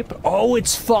cape? Oh,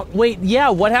 it's wait, yeah,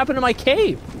 what happened to my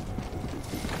cape?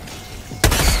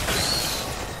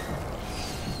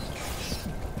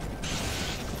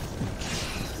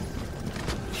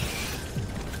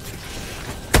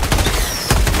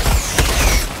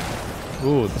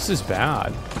 Ooh, this is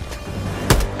bad.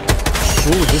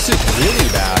 Ooh, this is really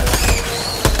bad.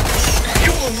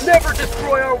 You will never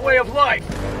destroy our way of life!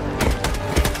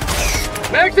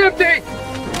 Mag's empty!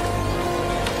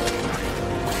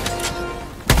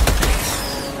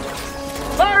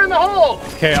 Fire in the hole!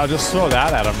 Okay, I'll just throw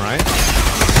that at him, right?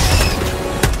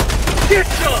 Get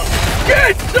some!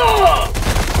 Get some!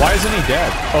 Why isn't he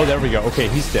dead? Oh, there we go. Okay,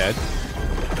 he's dead.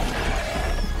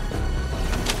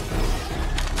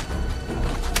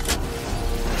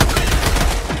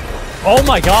 Oh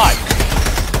my god!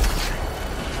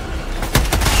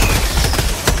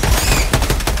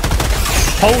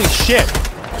 Holy shit!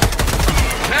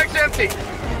 Mag's empty!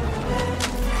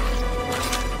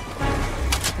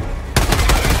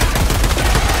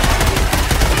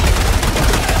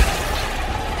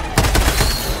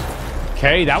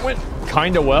 Okay, that went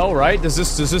kind of well, right? Does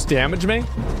this damage me?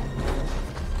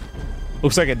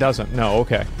 Looks like it doesn't. No,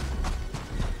 okay.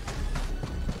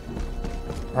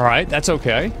 All right, that's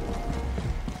okay.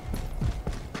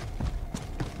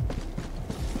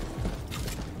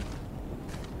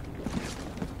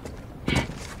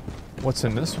 What's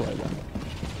in this way then?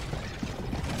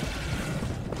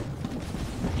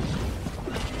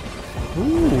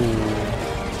 Ooh.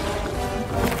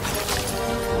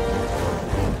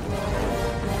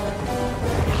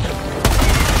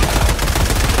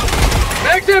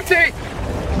 Mag's empty!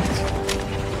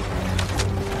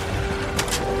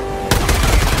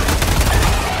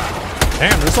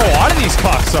 Damn, there's a lot of these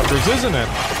cocksuckers, isn't it?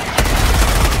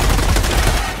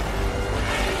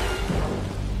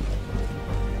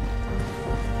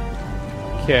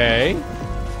 Okay.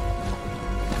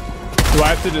 Do I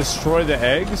have to destroy the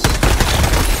eggs?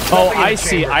 Oh, I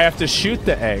see. I have to shoot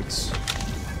the eggs.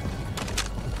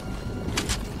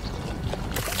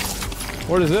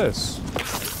 What is this?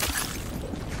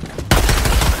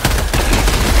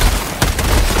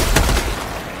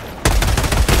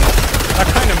 That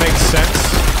kind of makes sense.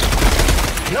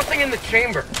 Nothing in the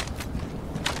chamber.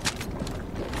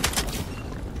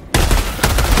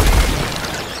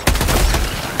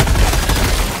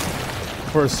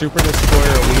 For a super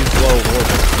destroyer leaves low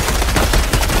orbit.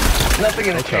 Nothing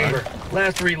in the chamber.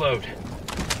 Last reload.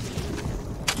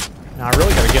 Now I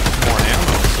really gotta get more ammo.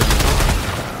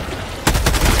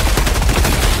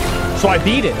 So I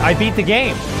beat it. I beat the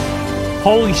game.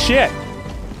 Holy shit.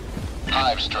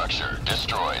 Hive structure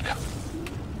destroyed.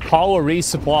 Call a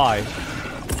resupply.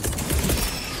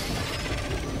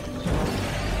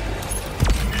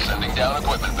 Sending down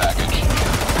equipment package.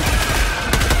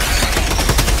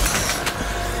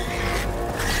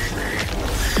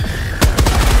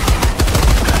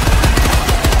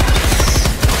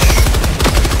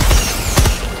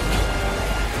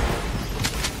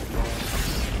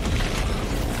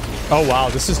 Oh wow,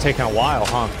 this is taking a while,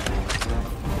 huh?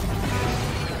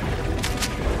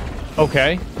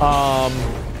 Okay.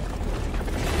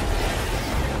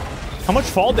 How much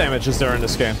fall damage is there in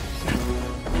this game?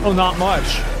 Oh, not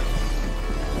much.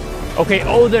 Okay,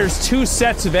 oh, there's 2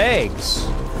 sets of eggs.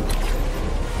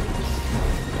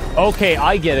 Okay,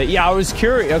 I get it. Yeah, I was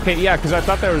curious. Okay, yeah, because I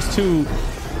thought there was 2...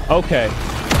 Okay.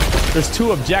 There's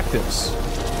 2 objectives.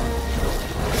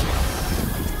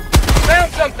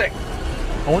 Found something!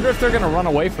 I wonder if they're gonna run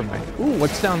away from me. Ooh,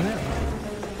 what's down there?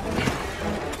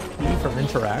 E for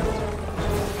interact.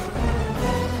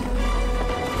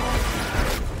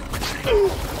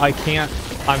 I can't.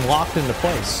 I'm locked into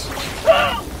place.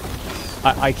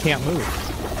 I can't move.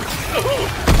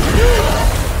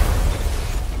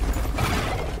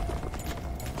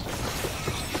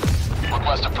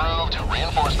 Request approved.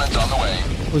 Reinforcements on the way.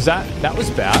 Was that was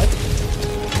bad?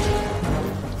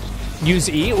 Use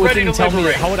E? It didn't tell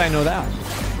me. How would I know that?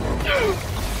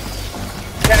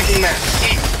 Tagging map.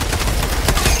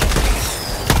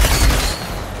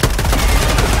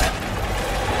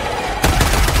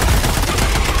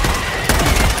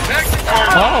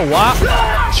 Oh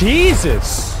wow!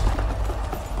 Jesus!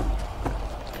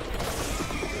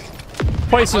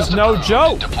 Place is no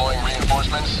joke. Deploying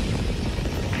reinforcements.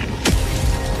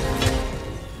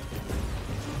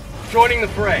 Joining the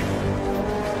fray.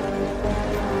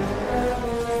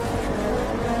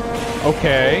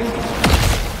 Okay.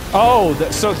 Oh,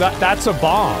 so that's a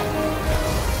bomb.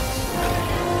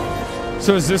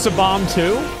 So is this a bomb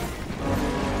too?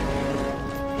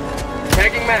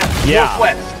 Tagging map. Yeah.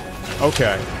 Northwest.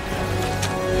 Okay.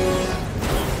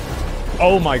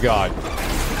 Oh my god.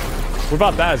 What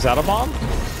about that? Is that a bomb?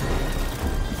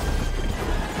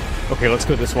 Okay, let's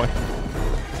go this way.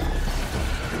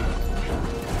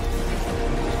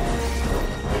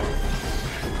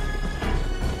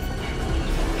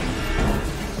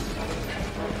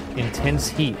 Intense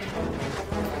heat.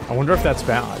 I wonder if that's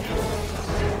bad.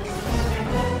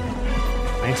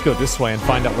 I need to go this way and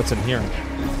find out what's in here.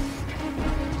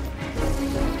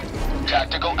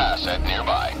 Tactical asset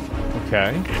nearby.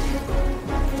 Okay.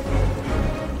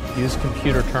 Use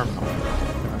computer terminal.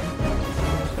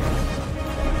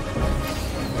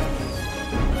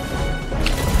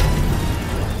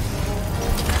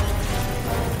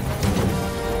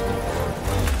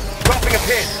 Dropping a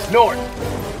pin. North.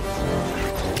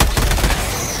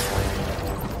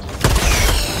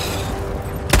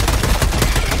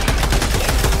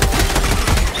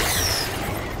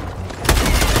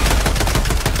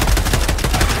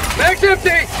 Mag's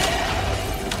empty!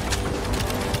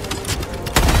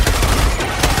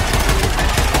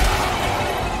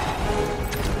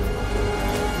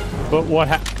 But what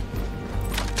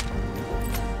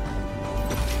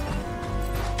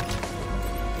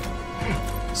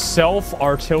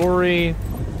self-artillery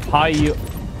high yield.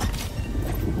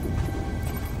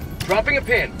 Dropping a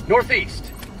pin.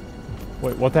 Northeast.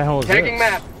 Wait, what the hell is Tagging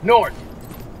this? map. North.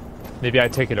 Maybe I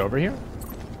take it over here?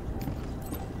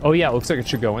 Oh yeah, it looks like it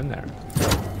should go in there.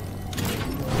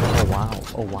 Oh wow.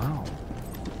 Oh wow.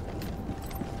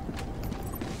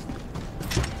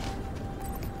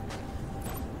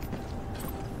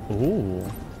 Ooh.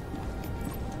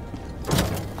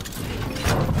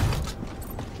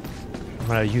 I'm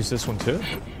gonna use this one too.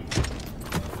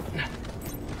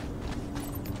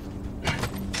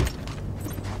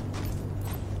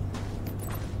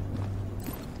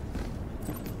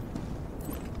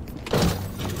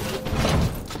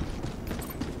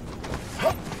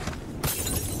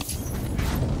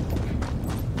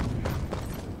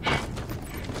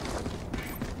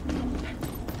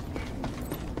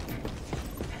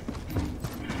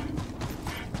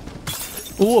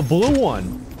 Ooh, a blue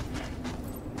one.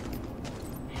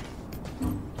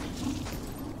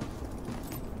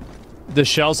 The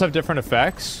shells have different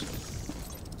effects?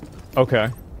 Okay.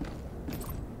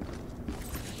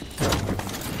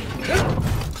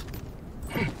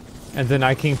 And then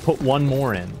I can put one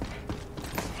more in.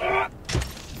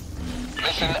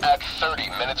 Mission at 30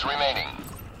 minutes remaining.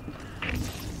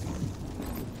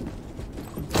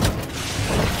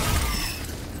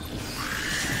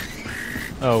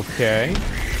 Okay.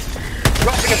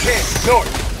 Dropping a pin,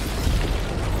 north.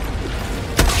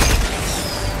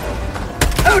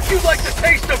 How'd you like the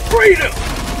taste of freedom?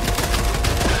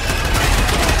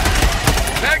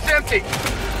 Mag's empty.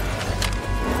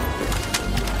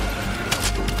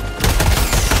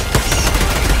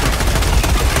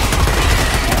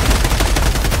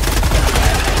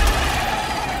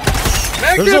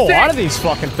 Mag's There's empty. a lot of these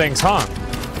fucking things, huh?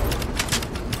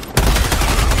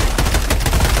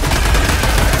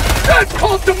 That's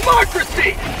called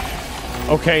democracy!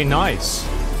 Okay, nice.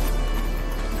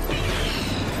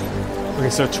 Okay,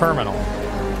 so terminal.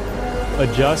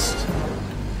 Adjust.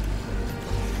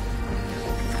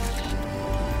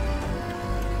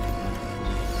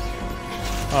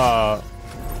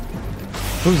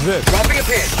 Who's this? Dropping a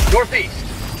pin, northeast.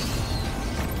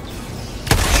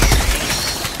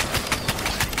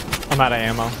 I'm out of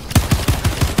ammo.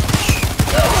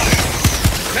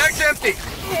 Mag's empty.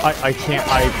 I can't,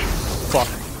 fuck.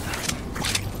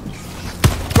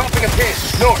 Dropping a pin,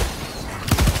 north.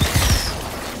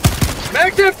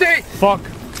 Mag's empty! Fuck.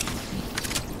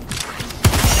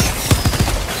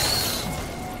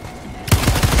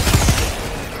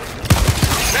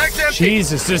 Mag's empty!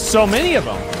 Jesus, there's so many of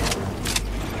them.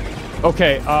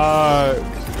 Okay,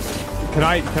 can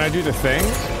I do the thing?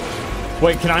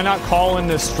 Wait, can I not call in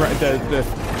the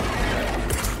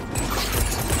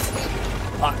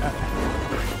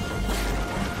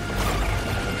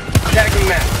Tagging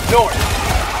map, north.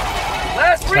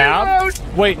 Last tab?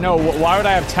 reload! Wait, no, why would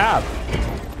I have tab?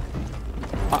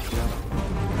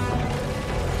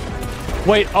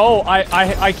 Wait, oh,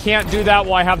 I can't do that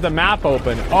while I have the map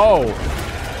open. Oh.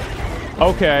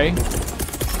 Okay.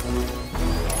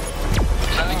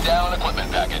 Sending down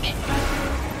equipment package.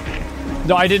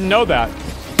 No, I didn't know that.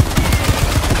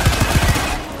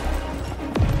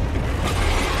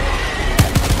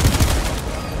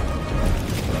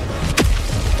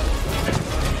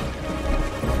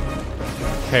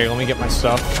 Okay, let me get my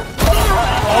stuff.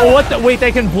 Oh, what the? Wait,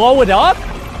 they can blow it up?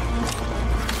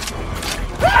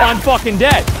 I'm fucking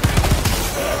dead.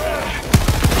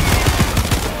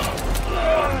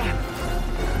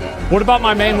 What about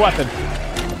my main weapon?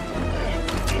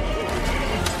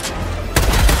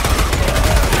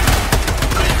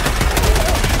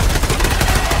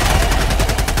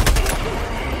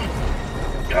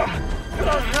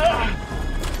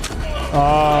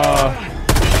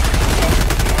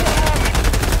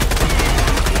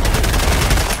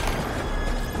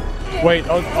 Wait,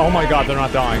 oh my god, they're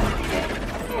not dying.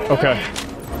 Okay.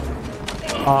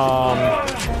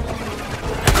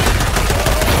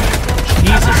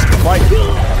 Jesus Christ.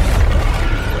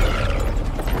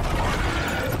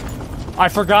 I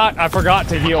forgot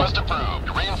to heal. Request approved.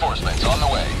 Reinforcements on the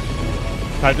way.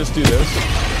 Can I just do this?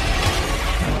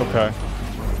 Okay.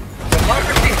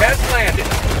 Democracy has landed.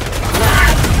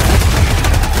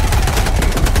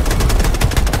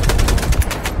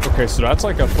 Okay, so that's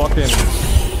like a fucking...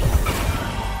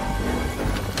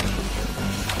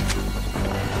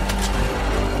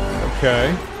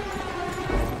 Okay.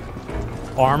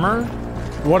 Armor?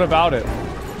 What about it?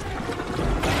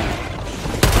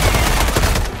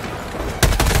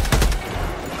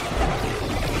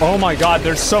 Oh my god,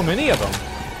 there's so many of them.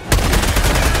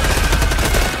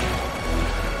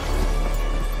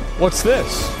 What's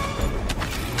this?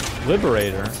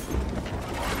 Liberator.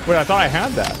 Wait, I thought I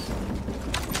had that.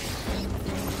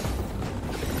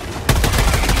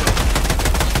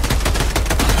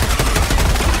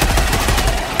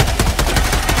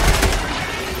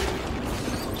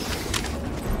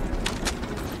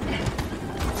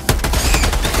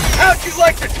 How'd you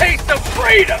like the taste of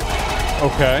freedom?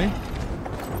 Okay.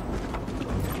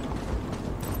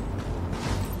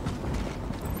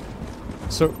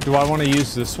 So, do I want to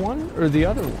use this one or the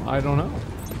other one? I don't know.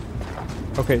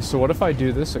 Okay, so what if I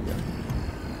do this again?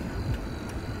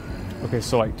 Okay,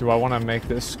 so like, do I want to make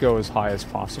this go as high as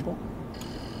possible?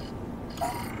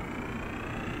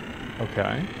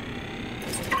 Okay.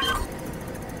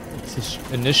 It's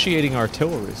initiating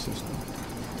artillery system.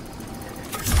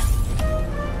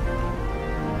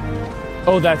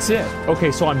 Oh, that's it.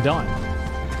 Okay, so I'm done.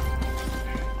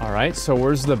 Alright, so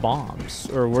where's the bombs?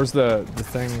 Or where's the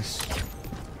things...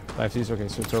 I have to use, okay,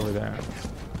 so it's over there.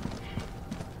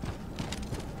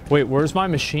 Wait, where's my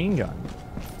machine gun?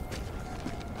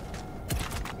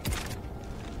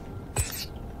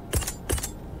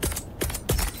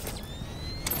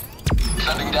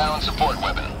 Sending down support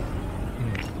weapon.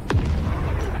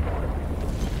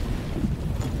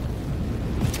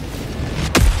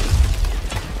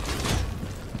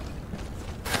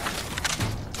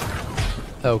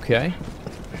 Okay.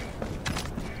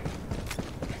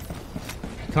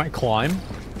 Can I climb?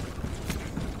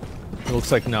 It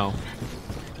looks like no.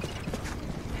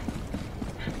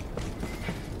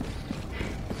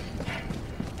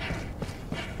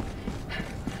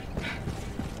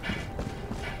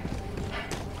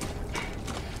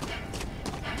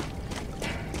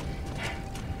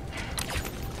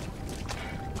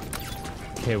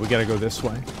 Okay, we gotta go this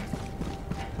way.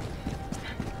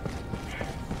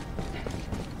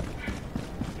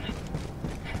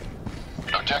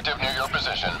 Objective near your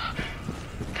position.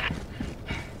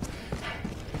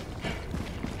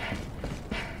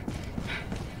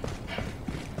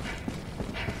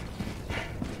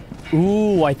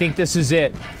 Ooh, I think this is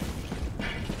it.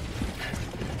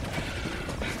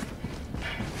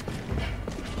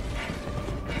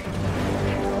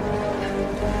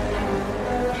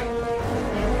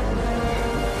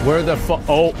 Where the fu-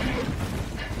 oh.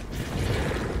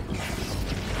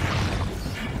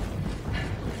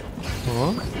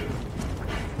 Huh?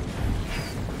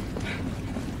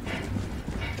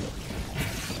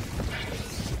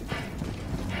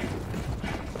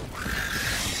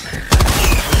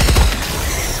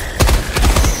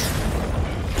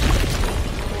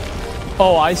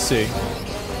 Oh, I see.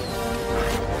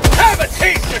 Have a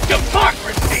taste of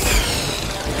democracy!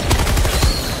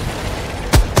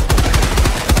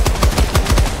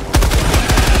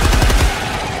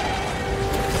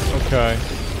 Okay.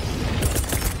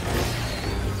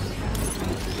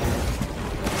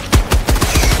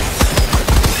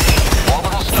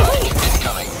 Orbital strike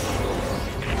incoming.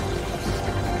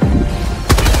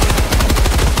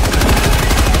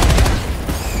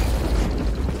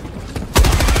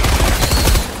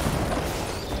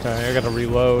 Okay, I gotta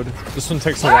reload. This one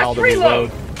takes a while to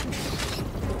reload.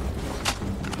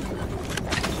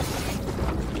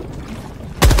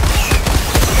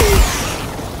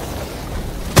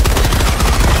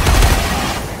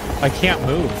 I can't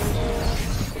move.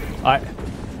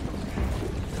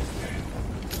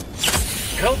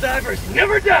 Helldivers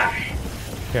never die!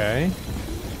 Okay.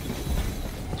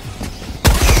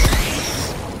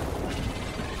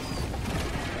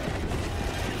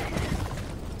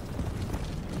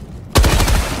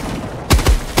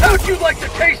 How'd you like the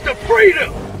taste of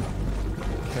freedom?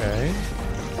 Okay.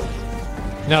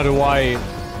 Now, do I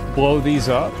blow these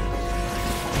up?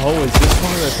 Oh, is this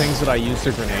one of the things that I used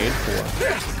a grenade for?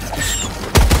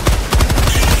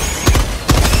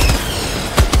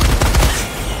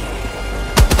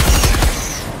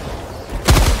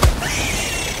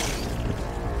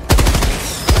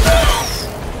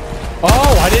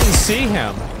 Oh, I didn't see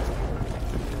him.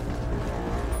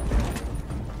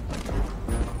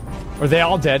 Are they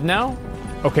all dead now?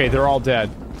 Okay, they're all dead.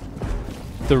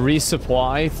 The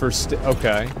resupply for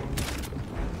okay.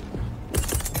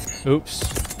 Oops.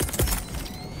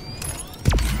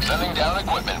 Sending down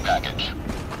equipment package.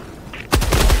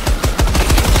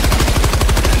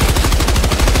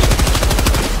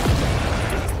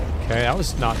 Okay, that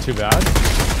was not too bad.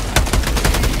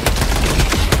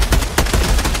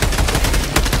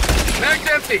 Mag's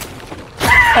empty!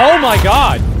 Oh my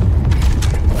god!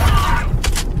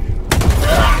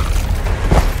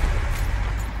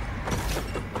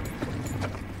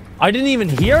 I didn't even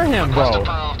hear him, bro.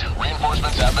 Request approved.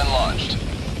 Reinforcements have been launched.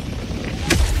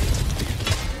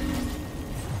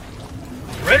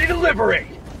 Ready to liberate!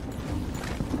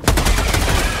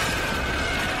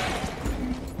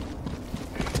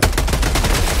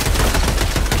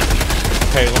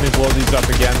 Okay, let me blow these up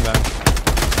again then.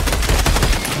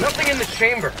 Nothing in the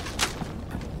chamber.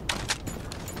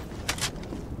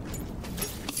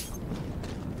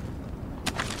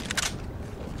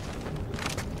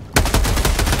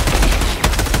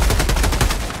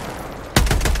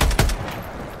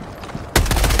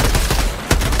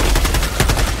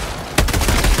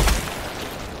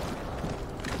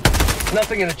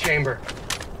 Nothing in the chamber.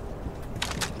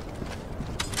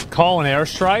 Call an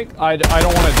airstrike? I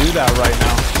don't want to do that right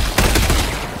now.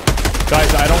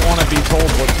 Guys, I don't want to be told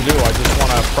what to do. I just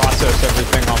want to process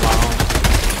everything on my own.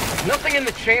 Nothing in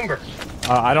the chamber.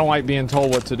 I don't like being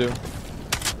told what to do.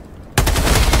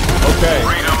 Okay.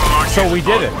 So we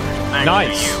did it.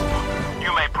 Nice.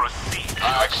 You may proceed.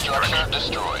 Structure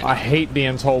destroyed. I hate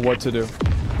being told what to do.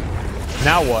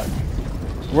 Now what?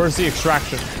 Where's the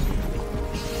extraction?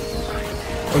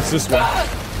 What's this one?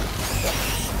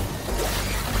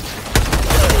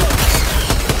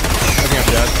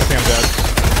 dead. I think I'm dead.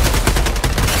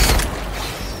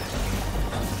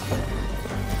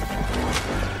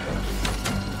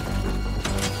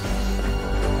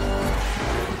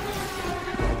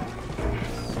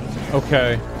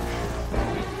 Okay.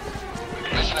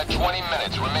 Mission at 20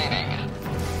 minutes remaining.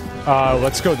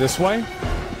 Let's go this way.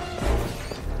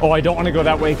 Oh, I don't want to go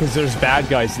that way because there's bad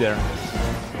guys there.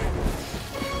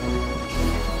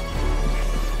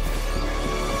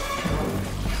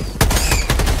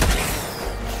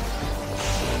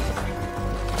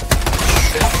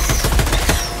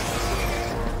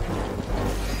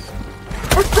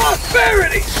 For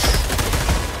prosperity!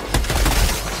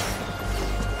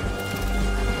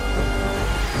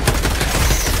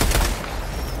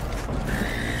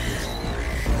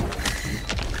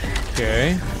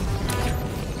 Okay.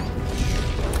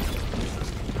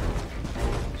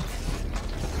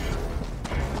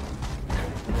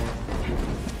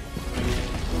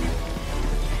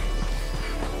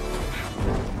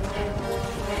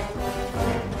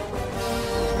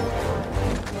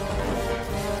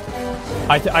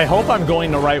 I hope I'm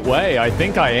going the right way. I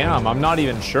think I am. I'm not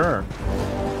even sure.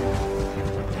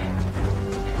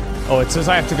 Oh, it says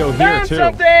I have to go here Found too.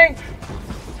 something!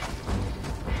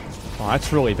 Oh,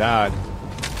 that's really bad.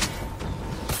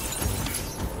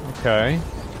 Okay.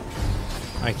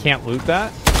 I can't loot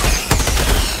that?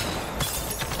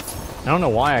 I don't know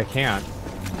why I can't.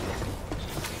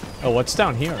 Oh, what's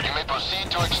down here? You may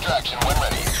proceed to extraction when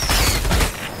ready.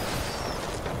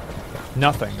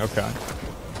 Nothing, okay.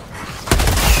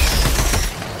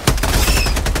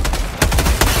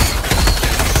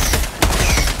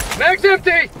 Mag's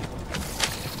empty!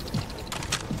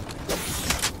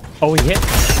 Oh, he hit.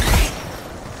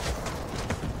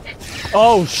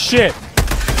 Oh, shit.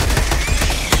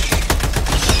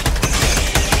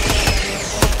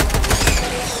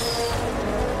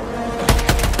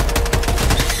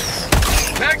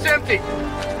 Mag's empty!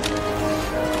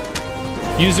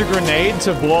 Use a grenade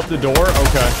to blow up the door?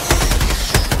 Okay.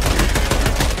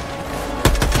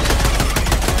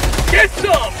 Get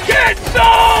some! Get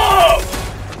some!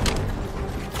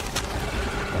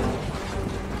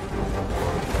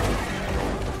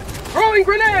 Throwing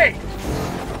grenade!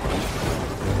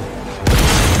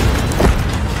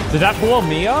 Did that blow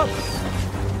me up?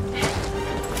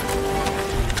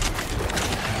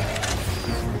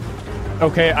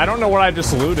 Okay, I don't know what I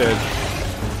just looted.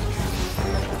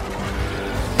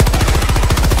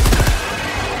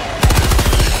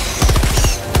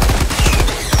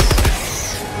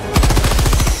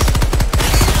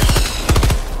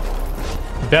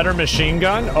 Better machine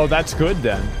gun? Oh, that's good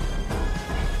then.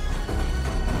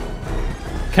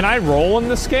 Can I roll in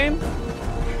this game?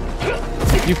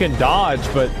 You can dodge,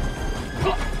 but...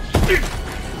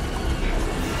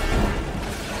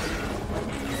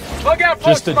 Bug out,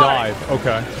 just to dive,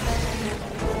 okay.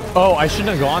 Oh, I shouldn't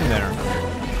have gone there.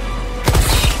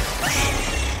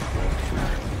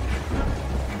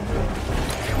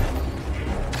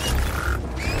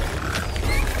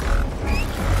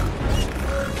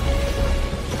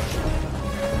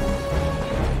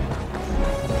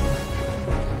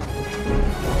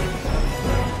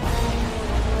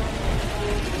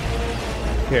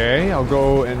 Okay, I'll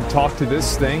go and talk to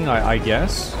this thing, I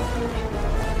guess.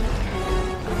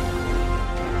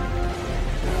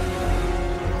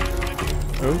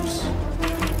 Oops.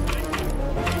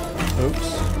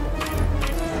 Oops.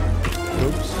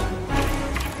 Oops.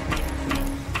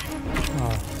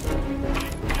 Oh.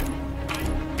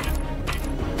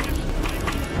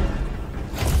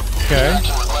 Okay.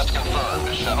 Request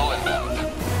confirmed. Shuttle inbound.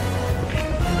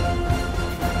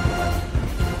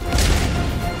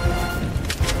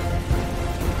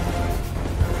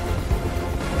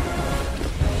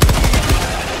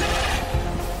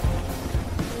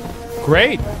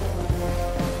 Great.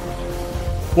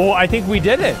 Well, I think we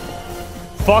did it.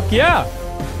 Fuck yeah.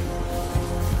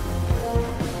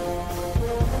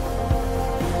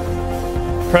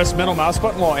 Press middle mouse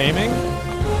button while aiming.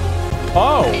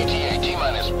 Oh. ETA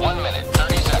T-minus 1 minute,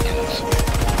 30 seconds.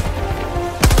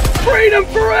 Freedom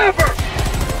forever!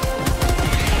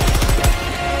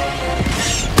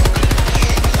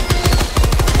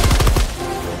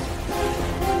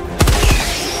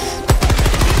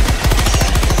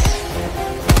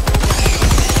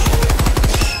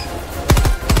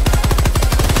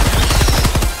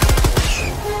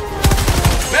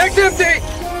 Mag's empty!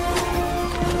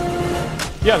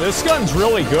 Yeah, this gun's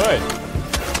really good.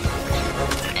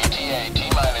 ETA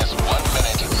T-minus 1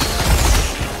 minute.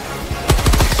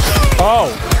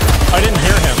 Oh, I didn't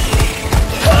hear him.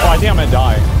 Oh, I think I'm gonna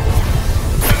die.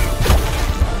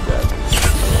 Dead.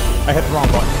 I hit the wrong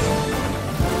button.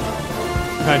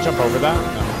 Can I jump over that?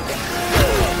 No.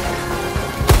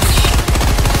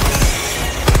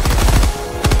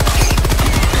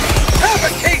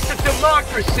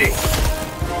 democracy!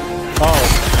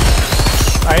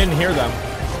 Oh. I didn't hear them.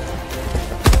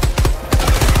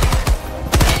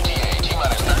 ETA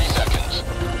T-minus 30 seconds.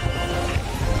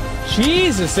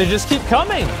 Jesus, they just keep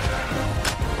coming.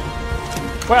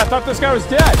 Wait, I thought this guy was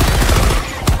dead.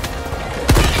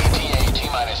 ETA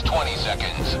T-minus 20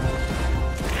 seconds.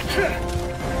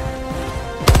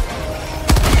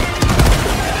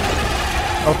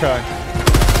 Okay.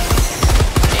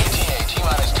 ETA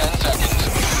T-minus 10 seconds.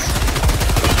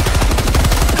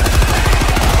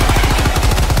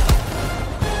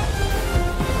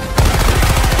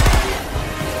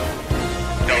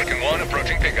 Pelican 1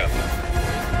 approaching pickup.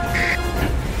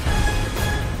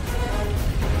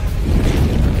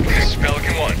 This is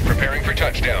Pelican 1, preparing for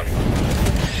touchdown.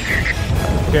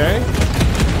 Okay.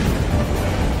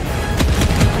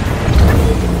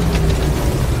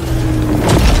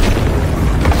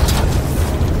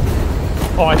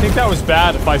 Oh, I think that was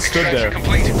bad if I stood there.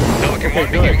 Complete. Pelican 1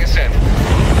 good. beginning ascent.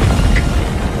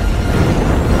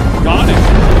 Got it.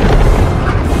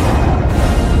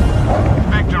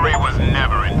 Victory was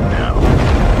never in doubt.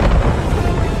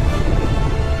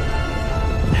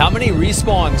 How many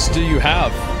respawns do you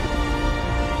have?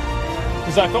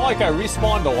 Because I feel like I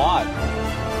respawned a lot.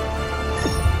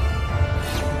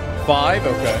 5?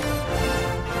 Okay.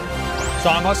 So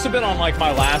I must have been on like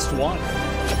my last one.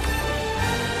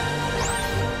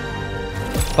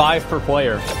 5 per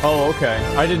player. Oh, okay.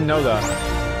 I didn't know that.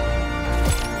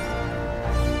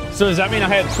 So does that mean I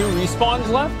had 2 respawns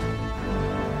left?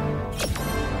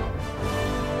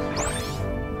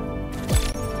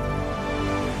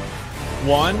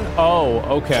 One? Oh,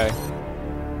 okay.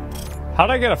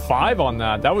 How'd I get a 5 on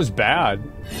that? That was bad.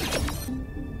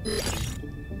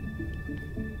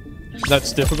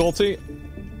 That's difficulty?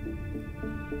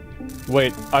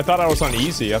 Wait, I thought I was on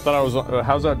easy. I thought I was on...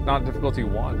 how's that not difficulty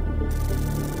 1?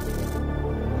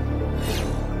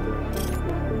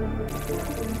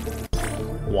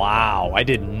 Wow, I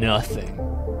did nothing.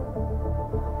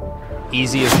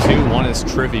 Easy is 2, 1 is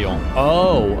trivial.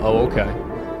 Oh, okay.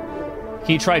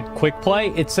 He tried quick play?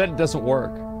 It said it doesn't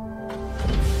work.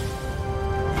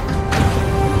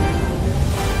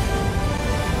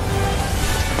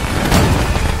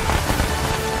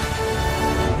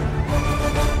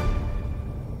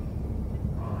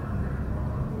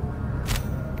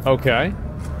 Okay.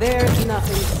 There's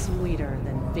nothing sweeter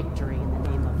than victory in the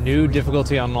name of... New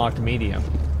difficulty unlocked medium.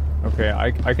 Okay,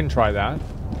 I can try that.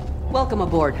 Welcome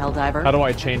aboard, Helldiver. How do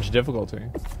I change difficulty?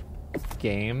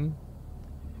 Game.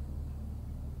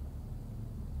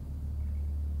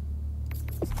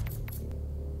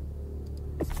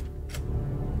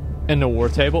 In the war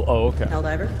table? Oh, okay.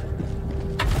 Helldiver.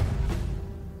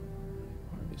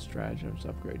 These stratagems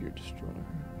upgrade your destroyer.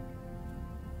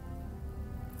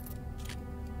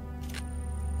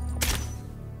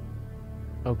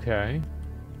 Okay.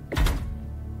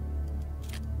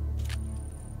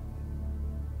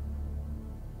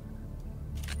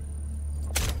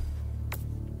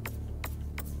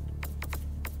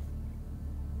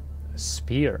 A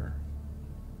spear.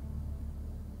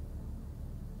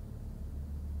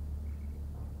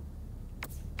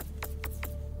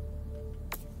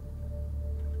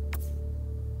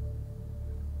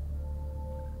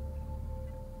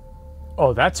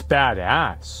 Oh, that's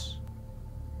badass.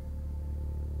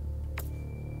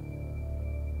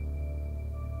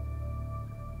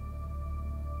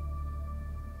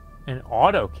 An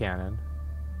autocannon.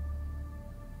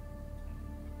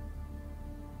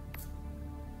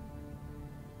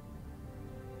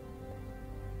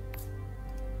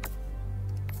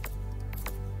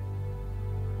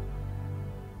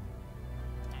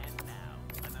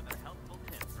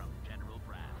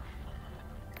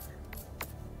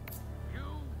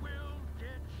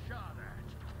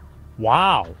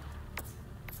 Wow.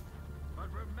 But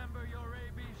remember your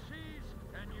ABCs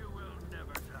and you will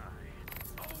never die.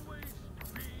 Always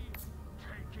be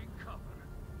taking cover.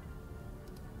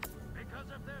 Because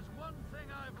if there's one thing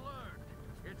I've learned,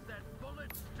 it's that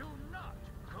bullets do not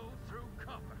go through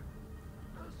cover.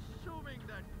 Assuming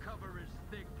that cover is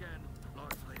thick and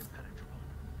largely impenetrable.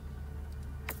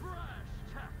 Brash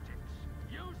tactics.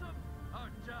 Use them or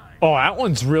die. Oh, that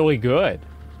one's really good.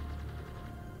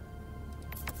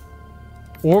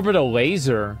 Orbital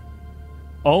laser.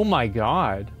 Oh my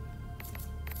god.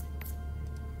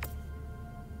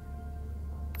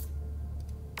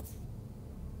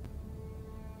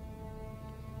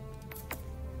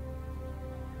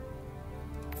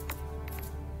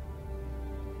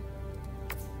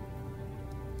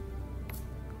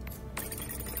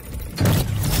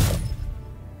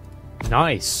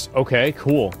 Nice. Okay,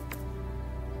 cool.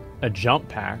 A jump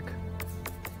pack.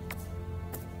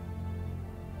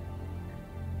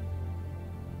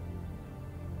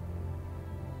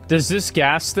 Does this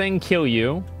gas thing kill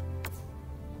you?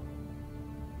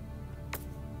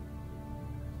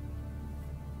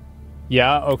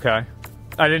 Yeah, okay.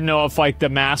 I didn't know if, like, the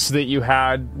mass that you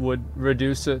had would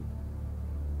reduce it.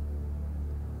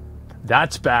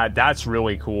 That's bad. That's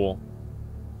really cool.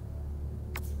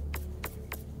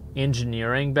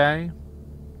 Engineering bay.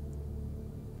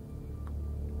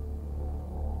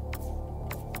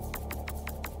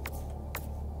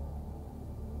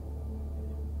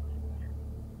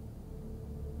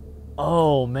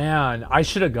 Oh, man. I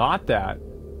should have got that.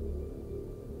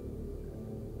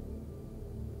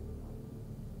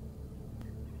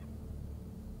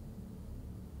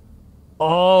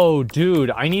 Oh, dude,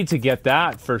 I need to get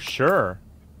that for sure.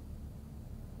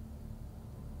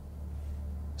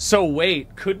 So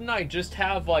wait, couldn't I just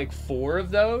have like 4 of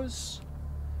those?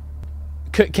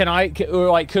 Can I,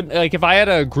 or like, could, like, if I had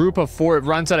a group of 4, it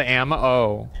runs out of ammo?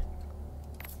 Oh.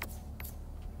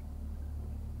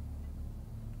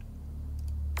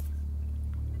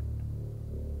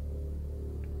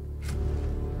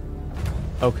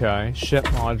 Okay, ship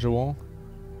module.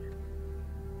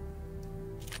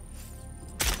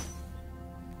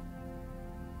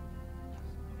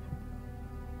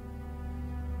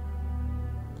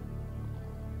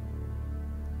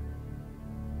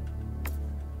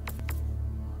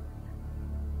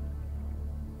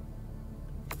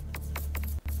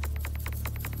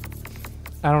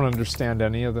 I don't understand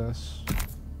any of this.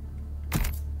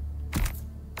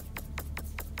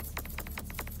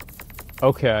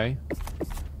 Okay.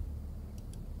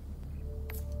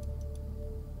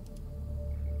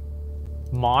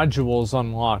 Modules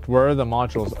unlocked. Where are the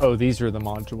modules? Oh, these are the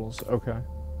modules. Okay.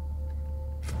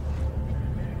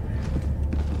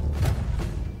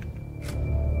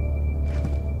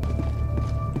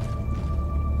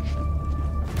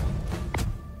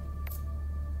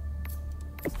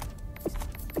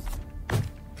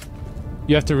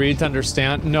 You have to read to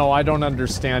understand? No, I don't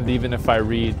understand even if I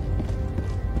read.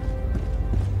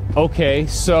 Okay,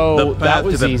 so that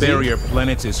was easy. The path to the barrier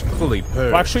planets is fully purged.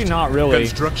 Well, actually, not really.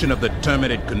 Construction of the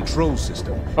terminated control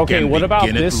system. Okay, what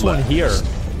about this one here?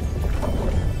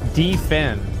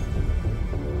 Defend.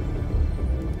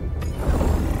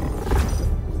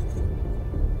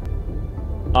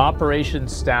 Operation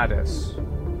status.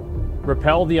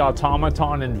 Repel the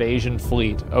automaton invasion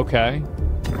fleet. Okay.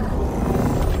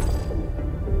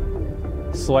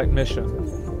 Select mission.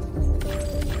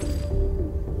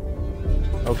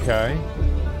 Okay.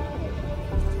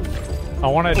 I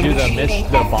want to do the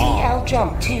bomb. FTL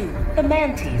jump to the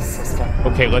Mantis system.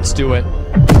 Okay, let's do it.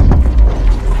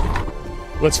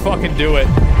 Let's fucking do it.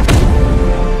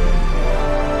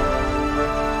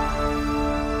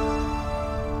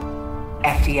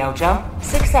 FTL jump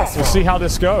successful. We'll see how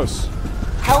this goes.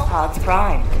 Hellpods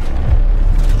primed.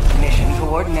 Mission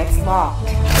coordinates locked.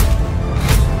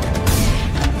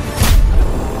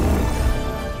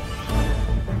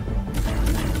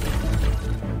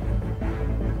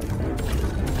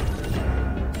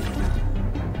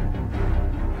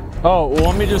 Oh, well,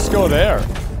 let me just go there.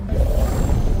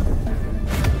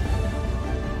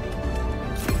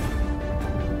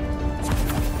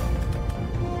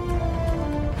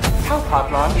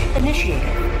 Hellpod launch initiated.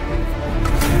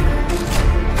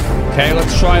 Okay,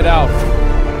 let's try it out.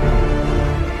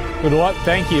 Good luck.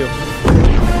 Thank you.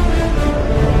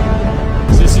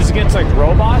 This is against, like,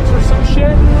 robots or some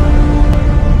shit?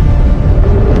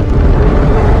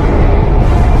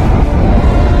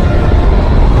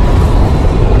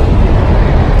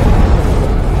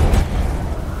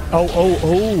 Oh,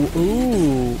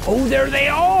 there they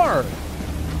are!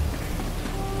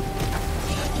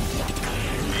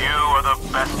 You are the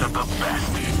best of the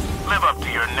best. Live up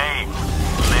to your name.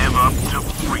 Live up to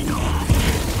freedom.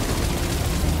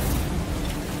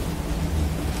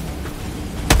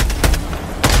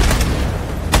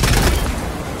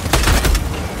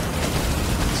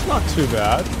 It's not too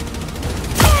bad.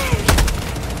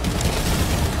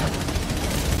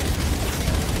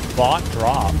 Bot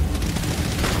drop.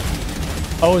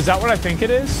 Oh, is that what I think it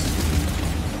is?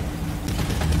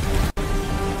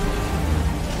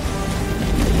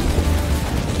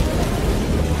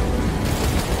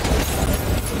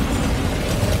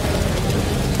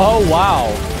 Oh,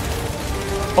 wow.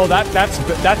 Oh, that's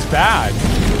bad.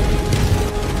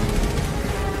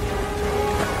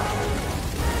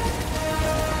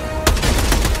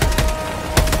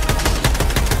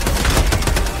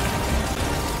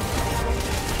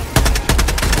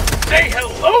 Say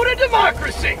hello to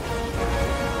democracy!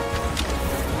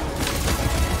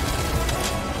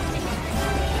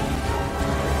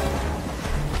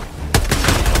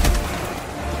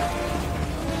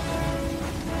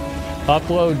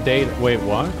 Upload data. Wait,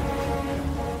 what?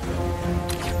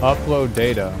 Upload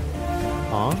data.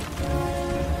 Huh?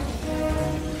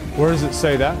 Where does it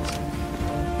say that?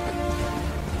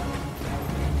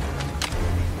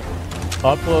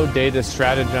 Upload data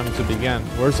stratagem to begin.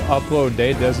 Where's upload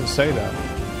data? It doesn't say that.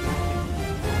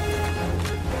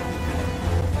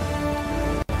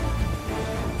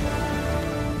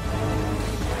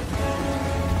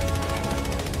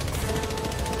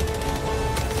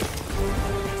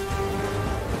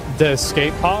 The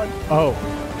escape pod? Oh.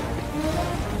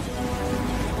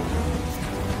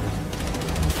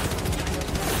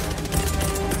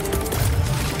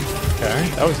 Okay,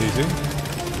 that was easy.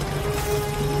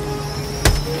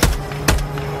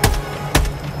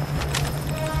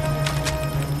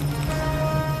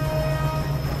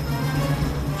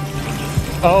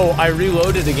 Oh, I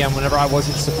reloaded again whenever I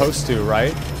wasn't supposed to,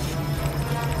 right?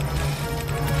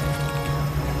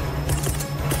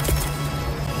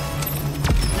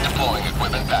 Deploying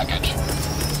equipment package.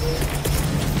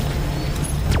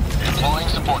 Deploying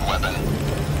support weapon.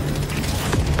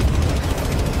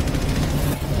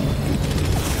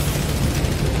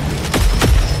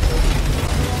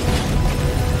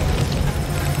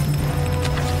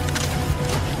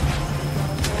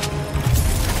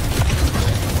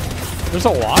 There's a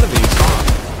lot of these, huh?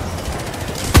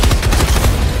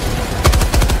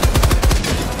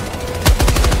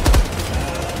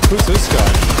 Who's this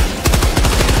guy?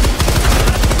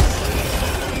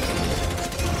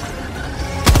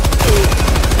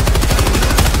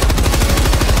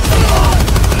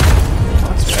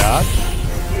 That's bad.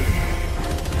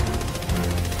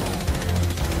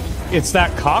 It's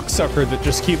that cocksucker that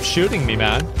just keeps shooting me,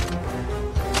 man.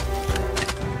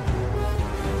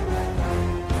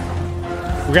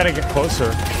 We gotta get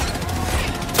closer.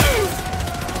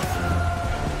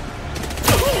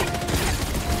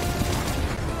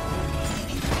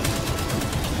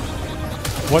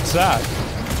 What's that?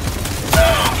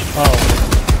 Oh.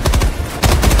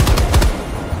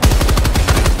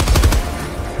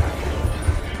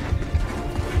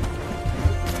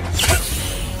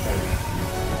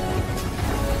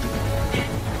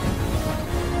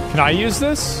 Can I use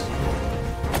this?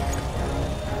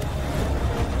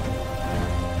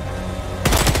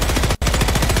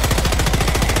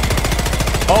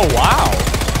 Oh, wow.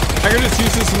 I can just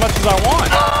use this as much as I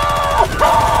want.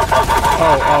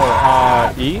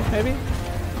 E, maybe?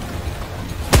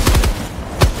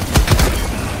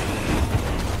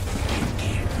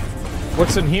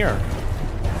 What's in here?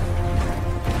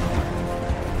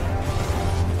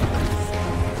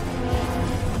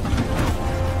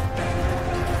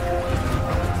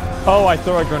 Oh, I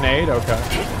throw a grenade? Okay.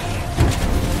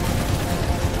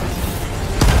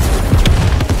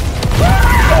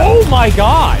 Oh my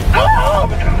god!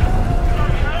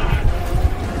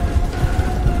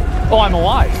 Oh, I'm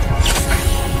alive.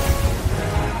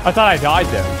 I thought I died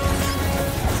there.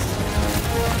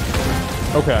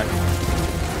 Okay.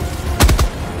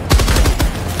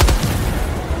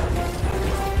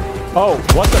 Oh,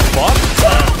 what the fuck?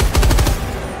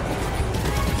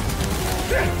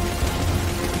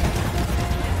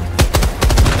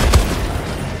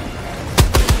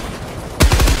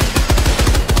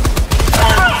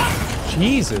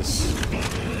 Jesus.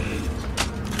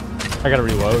 I gotta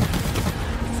reload.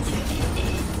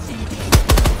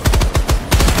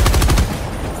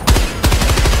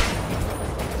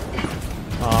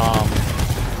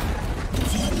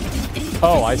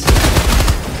 Oh, I see.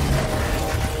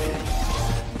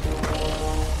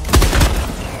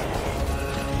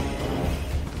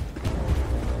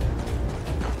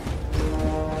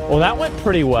 Well, that went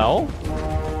pretty well.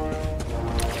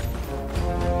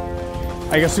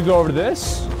 I guess we go over to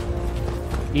this.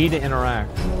 E to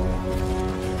interact.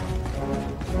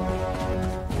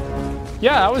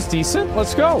 Yeah, that was decent.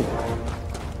 Let's go.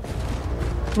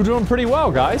 We're doing pretty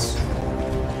well, guys.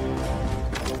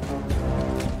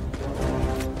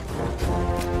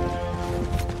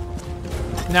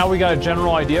 Now we got a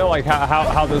general idea, like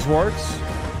how this works.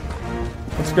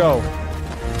 Let's go.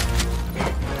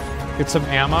 Get some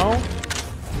ammo.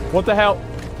 What the hell?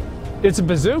 It's a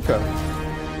bazooka.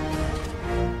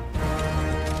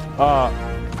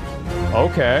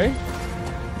 Okay.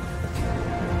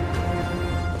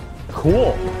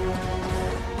 Cool.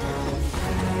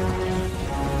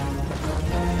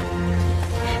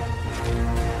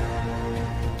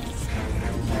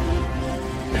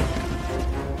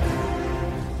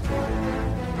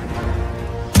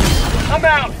 I'm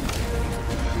out!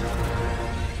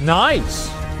 Nice.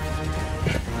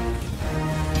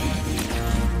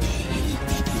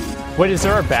 Wait, is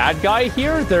there a bad guy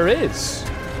here? There is.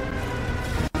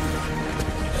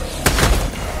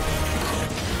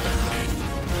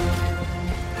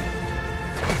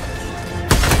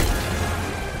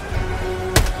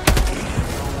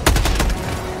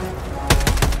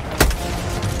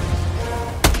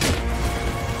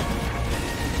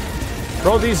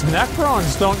 Bro, these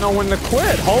Necrons don't know when to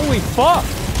quit. Holy fuck.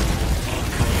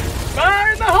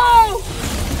 Fire in the hole!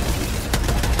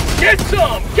 Get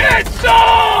some! Get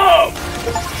some!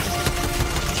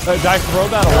 Did I throw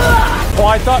that away? Oh,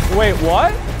 I thought, wait,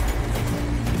 what?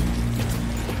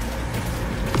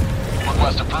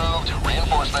 Request approved.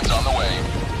 Reinforcements on the way.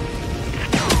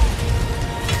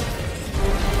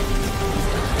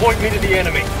 Point me to the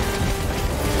enemy.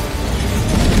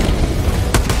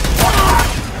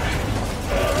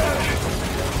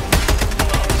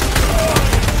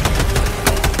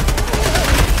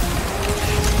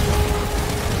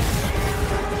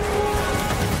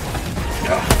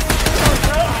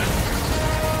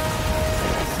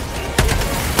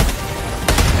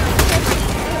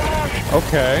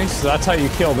 Okay, so that's how you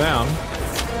kill them.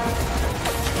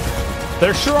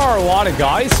 There sure are a lot of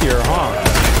guys here, huh?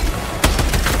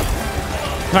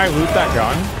 Can I loot that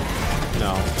gun?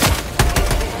 No.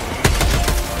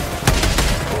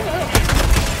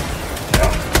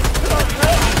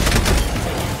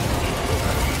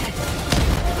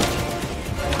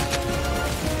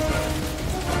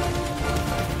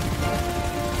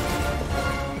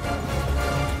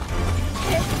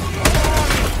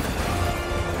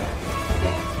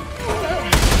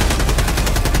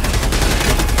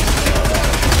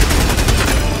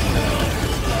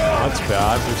 That's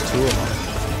bad. There's two of them.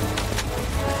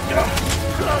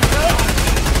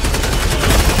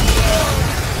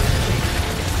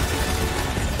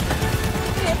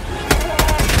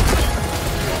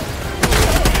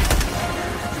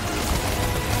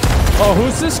 Oh,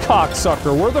 who's this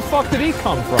cocksucker? Where the fuck did he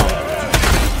come from?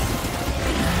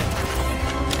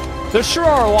 There sure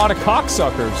are a lot of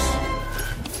cocksuckers.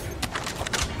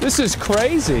 This is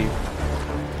crazy.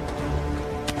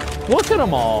 Look at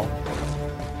them all.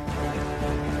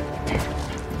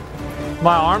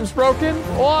 My arm's broken?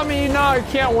 Well, I mean, no, I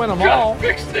can't win them all.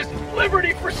 Fix this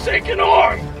Liberty-forsaken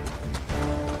arm!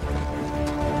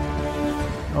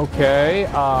 Okay,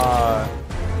 oh,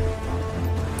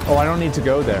 I don't need to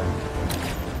go there.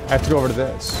 I have to go over to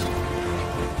this.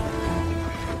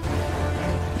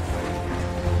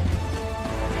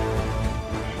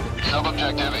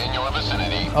 Sub-objective in your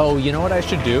vicinity. Oh, you know what I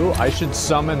should do? I should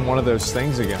summon one of those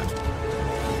things again.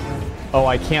 Oh,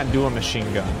 I can't do a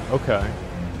machine gun. Okay.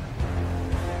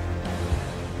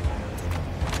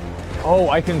 Oh,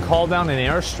 I can call down an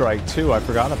airstrike too. I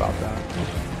forgot about that.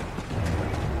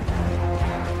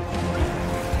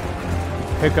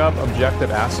 Pick up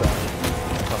objective asset.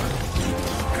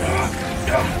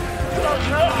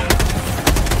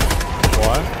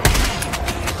 What?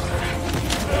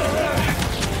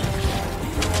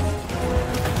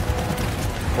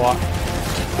 What?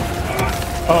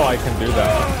 Oh, I can do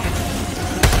that.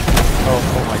 Oh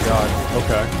my god.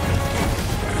 Okay.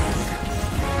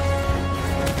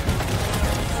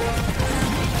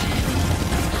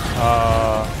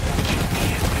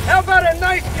 How about a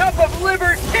nice cup of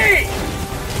liberty?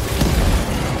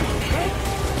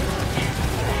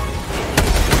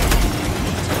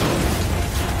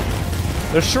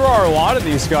 There sure are a lot of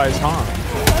these guys, huh?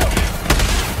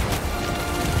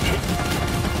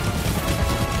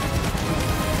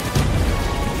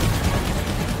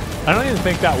 I don't even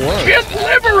think that works. Can't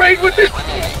liberate with this.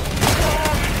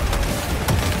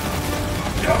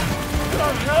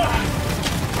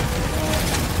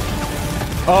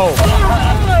 Oh.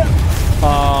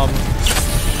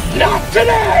 Not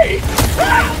today!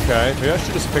 Okay, maybe I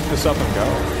should just pick this up and go.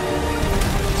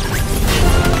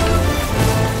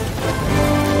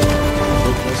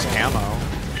 Move this ammo.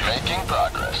 Making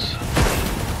progress.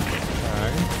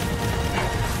 Okay.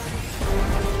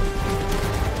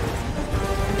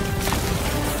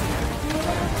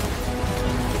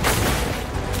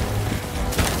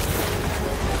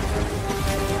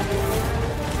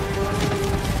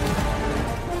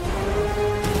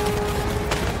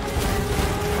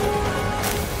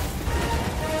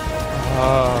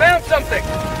 Found something!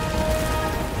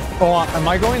 Oh, am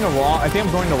I going the wrong? I think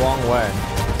I'm going the wrong way.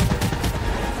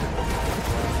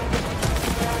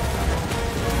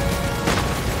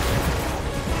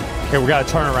 Okay, we gotta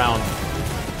turn around.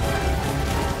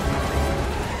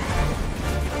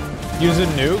 Use a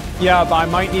nuke? Yeah, but I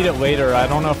might need it later. I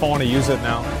don't know if I want to use it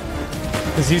now.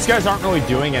 Because these guys aren't really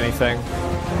doing anything.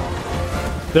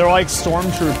 They're like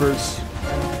stormtroopers.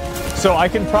 So I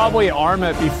can probably arm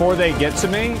it before they get to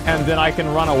me, and then I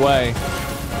can run away.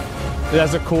 It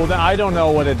has a cooldown. I don't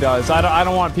know what it does. I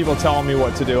don't want people telling me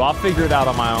what to do. I'll figure it out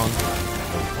on my own.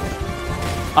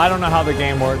 I don't know how the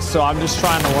game works, so I'm just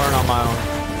trying to learn on my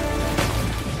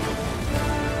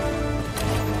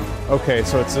own. Okay,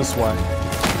 so it's this way.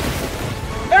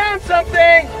 Found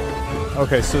something!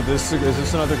 Okay, so is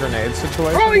this another grenade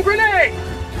situation? Throwing grenade!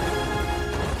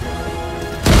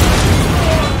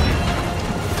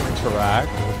 Interact,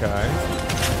 okay.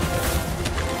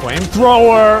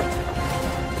 Flamethrower!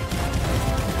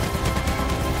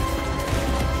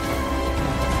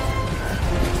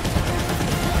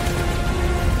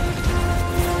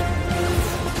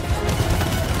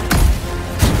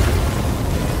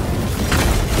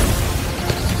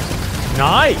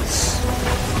 Nice!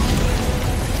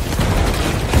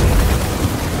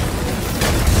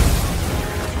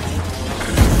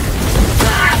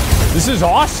 This is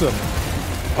awesome!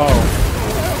 Oh.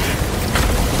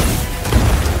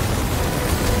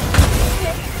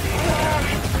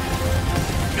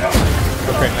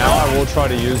 Okay, now I will try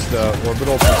to use the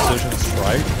orbital precision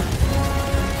strike.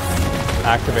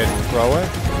 Activate and throw it.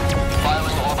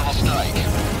 Firing orbital strike.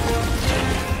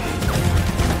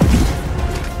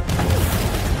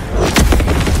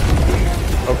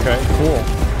 Okay, cool.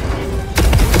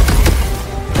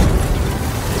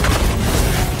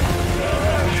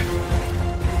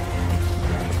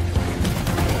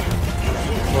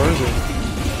 Where is it?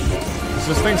 Is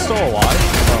this thing still alive?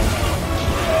 Oh.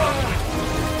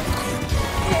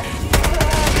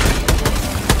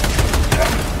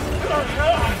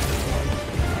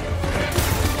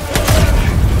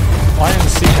 I didn't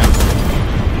see him.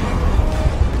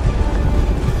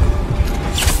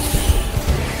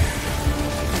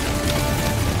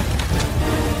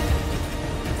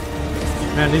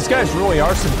 Man, these guys really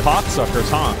are some cocksuckers,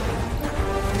 huh?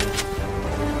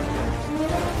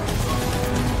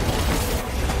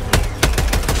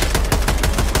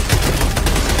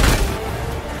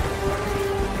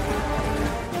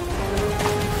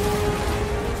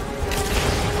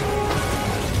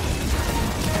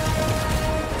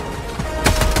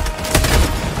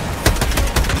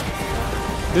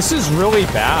 This is really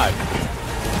bad.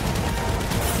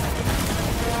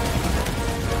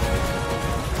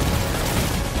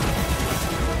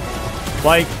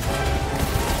 Like...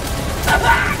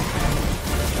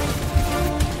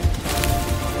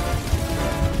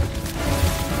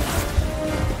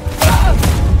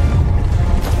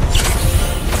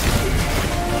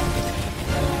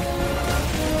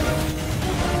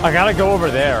 I gotta go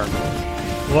over there.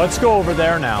 Let's go over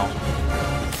there now.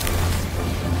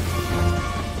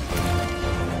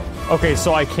 Okay,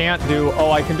 so I can't do...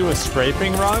 Oh, I can do a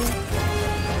scraping run?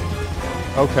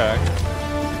 Okay.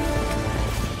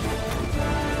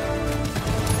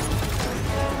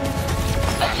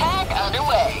 Attack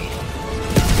underway.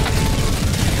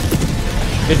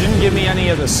 It didn't give me any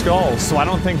of the skulls, so I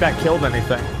don't think that killed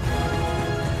anything.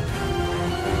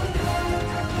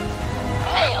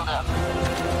 Nailed him.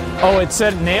 Oh, it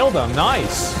said nailed him.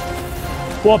 Nice.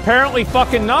 Well, apparently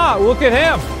fucking not. Look at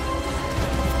him.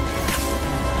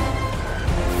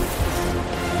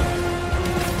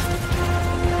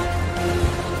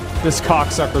 This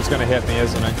cocksucker's gonna hit me,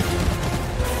 isn't he?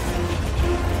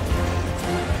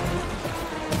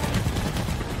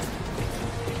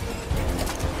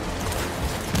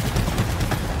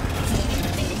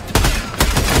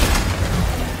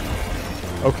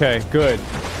 Okay, good.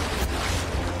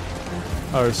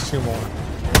 Oh, there's two more.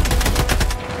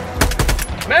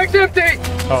 Mag's empty!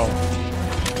 Oh.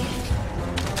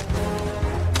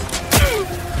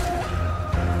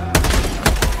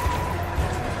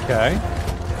 Okay.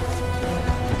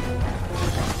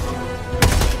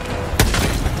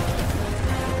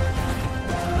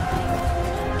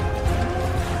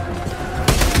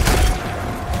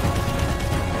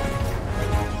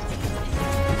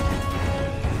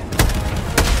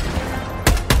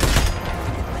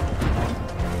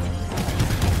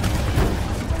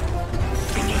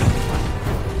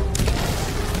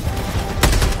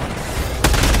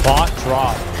 Bot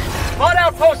drop. Spot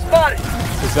outpost spotted!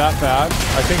 Is that bad?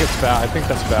 I think it's bad. I think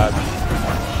that's bad.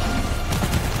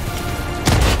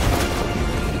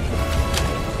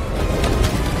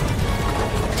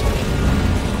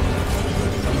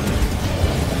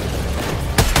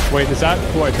 Wait, is that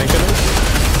who I think it is?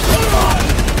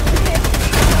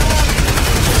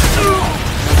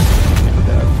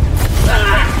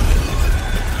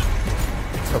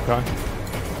 Okay.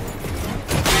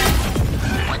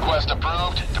 Request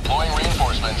approved. Deploying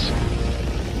reinforcements.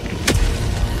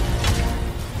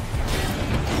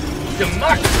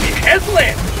 Democracy has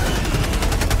landed!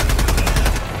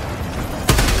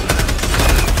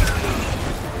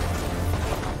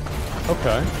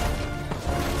 Okay.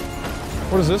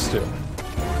 What does this do?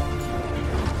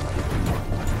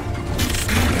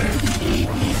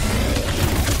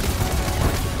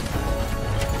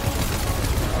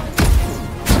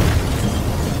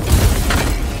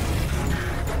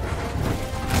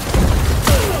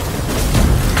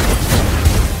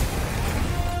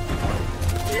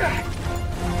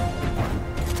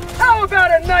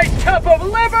 my cup of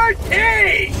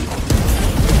liberty!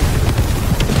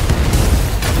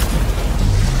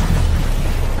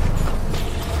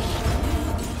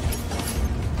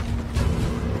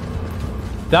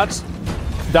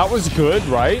 That was good,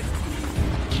 right?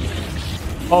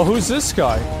 Oh, who's this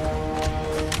guy?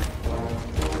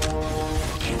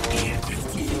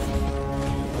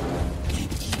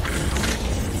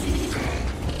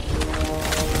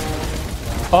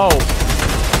 Oh.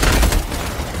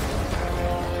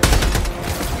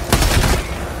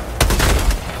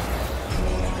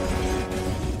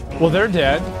 Well, they're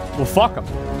dead. Well, fuck them.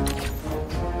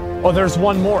 Oh, there's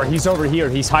one more. He's over here.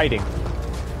 He's hiding.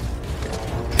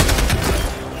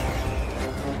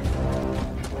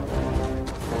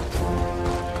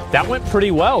 That went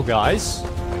pretty well, guys.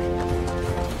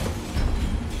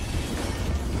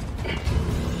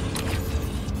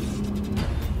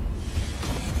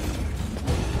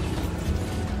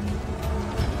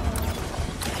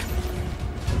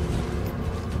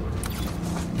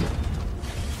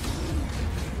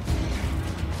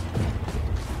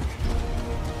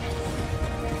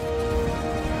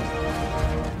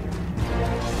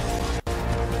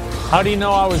 How do you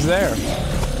know I was there?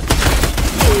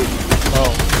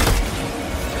 Oh.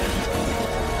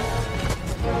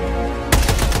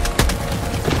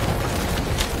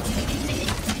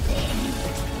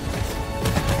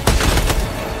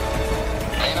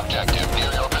 Main objective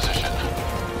near your position.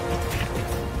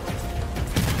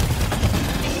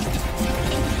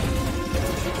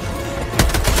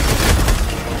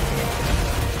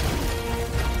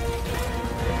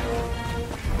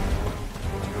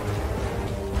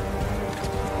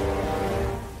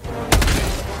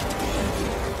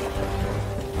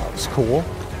 Cool.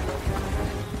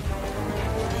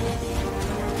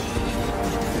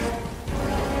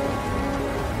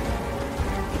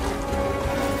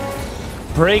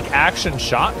 Break action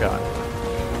shotgun.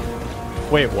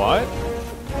 Wait, what?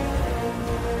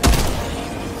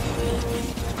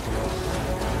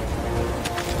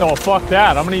 Oh, fuck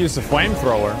that. I'm gonna use the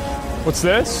flamethrower. What's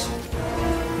this?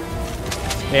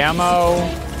 Ammo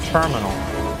terminal.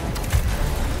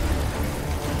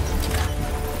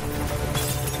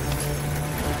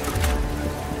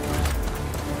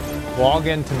 Log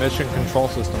into mission control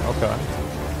system. Okay.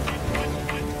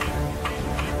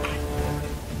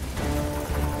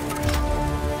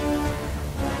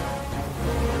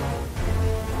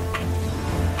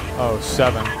 Oh,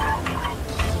 7.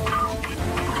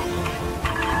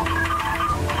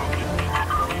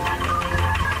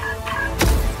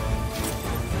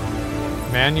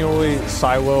 Manually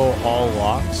silo all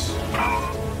locks.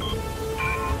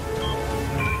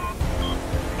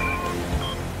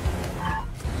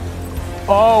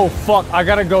 Oh, fuck. I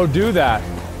gotta go do that.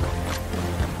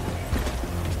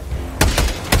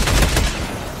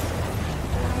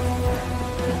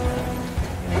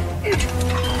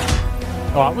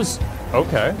 Oh, that was...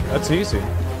 Okay, that's easy.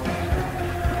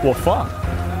 Well, fuck.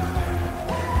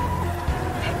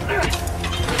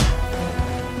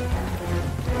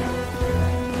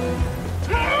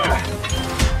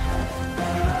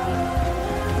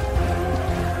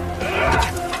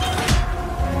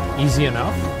 Easy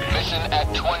enough? Mission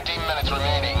at 20 minutes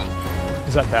remaining.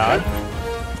 Is that bad?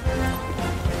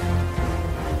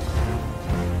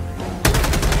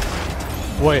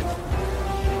 Wait.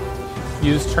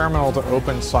 Use terminal to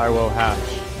open silo hatch.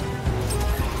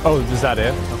 Oh, is that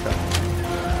it? Okay.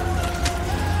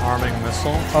 Arming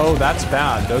missile. Oh, that's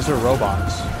bad. Those are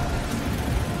robots.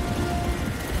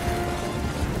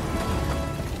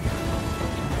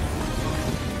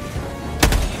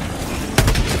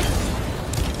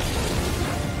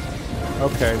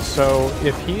 Okay, so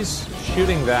if he's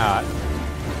shooting that,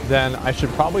 then I should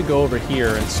probably go over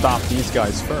here and stop these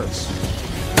guys first.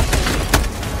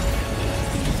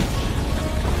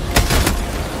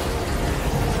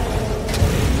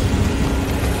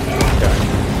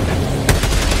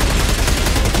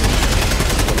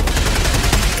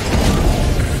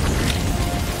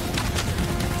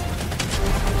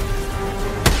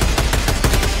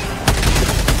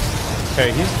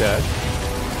 Okay, he's dead.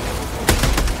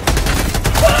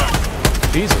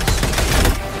 Jesus.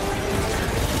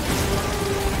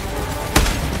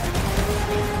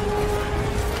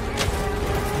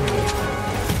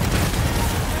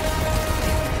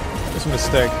 It's a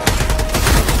mistake.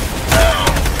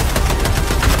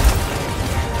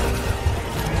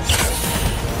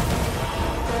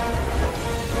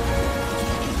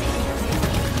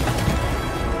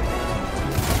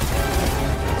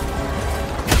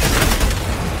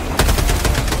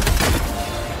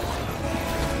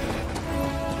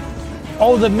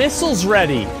 Oh, the missile's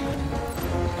ready.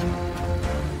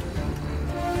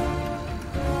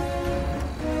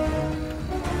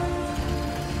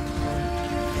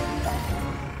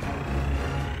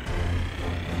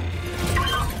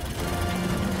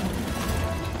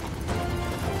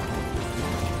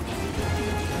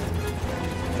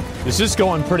 This is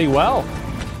going pretty well.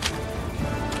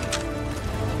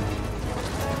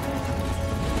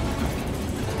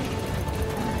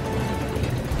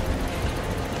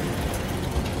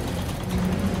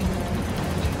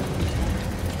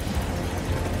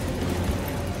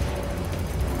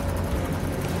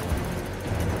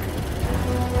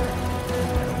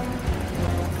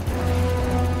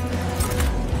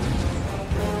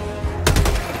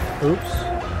 Oops.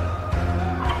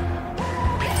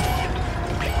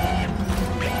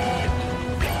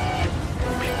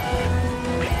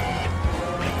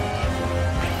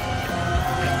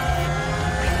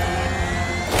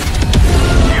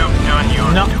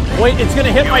 No, wait, it's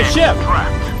gonna hit my ship.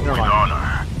 Never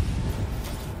mind.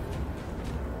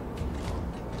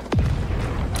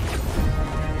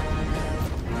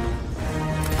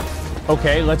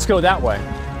 Okay, let's go that way.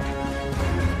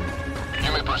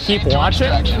 Keep watching.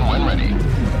 When ready.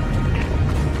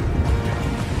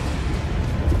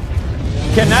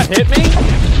 Can that hit me?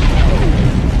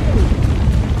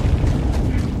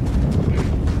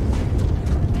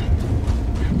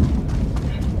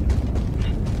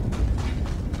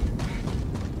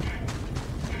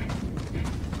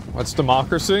 What's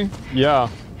democracy? Yeah.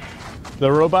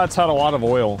 The robots had a lot of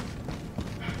oil.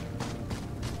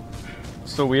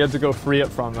 So we had to go free it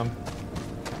from them.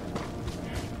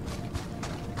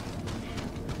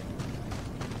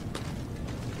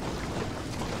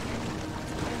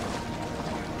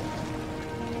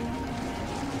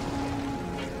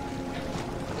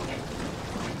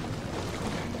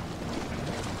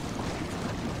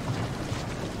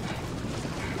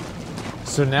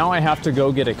 So now I have to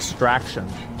go get extraction.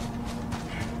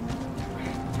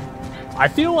 I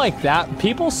feel like that,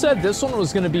 people said this one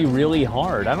was going to be really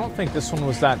hard. I don't think this one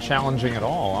was that challenging at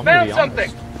all. I'm going to be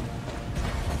honest.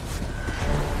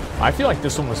 I feel like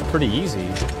this one was pretty easy.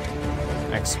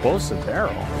 An explosive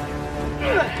barrel.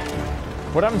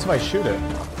 What happens if I shoot it?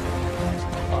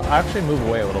 I actually move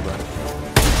away a little bit.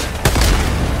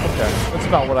 Okay, that's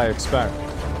about what I expect.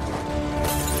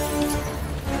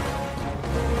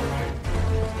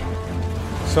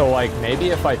 So, like, maybe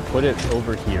if I put it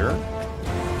over here.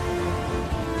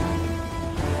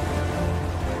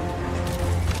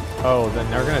 Oh, then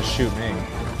they're gonna shoot me.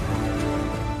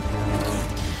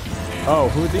 Oh,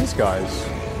 who are these guys?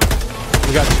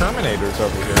 We got Terminators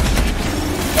over here.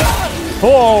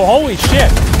 Oh, holy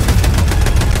shit!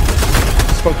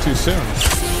 Spoke too soon.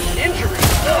 Injury.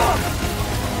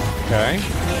 Okay.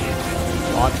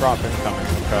 On drop incoming,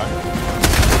 okay.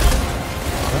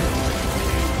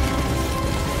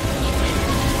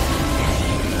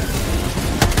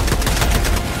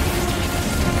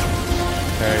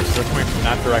 Okay, so they're coming from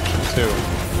that direction too.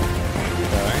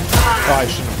 Okay. Oh, I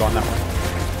shouldn't have gone that way.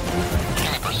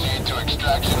 Proceed to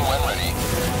extraction when ready.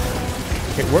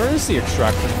 Okay, where is the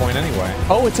extraction point anyway?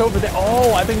 Oh, it's over there.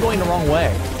 Oh, I've been going the wrong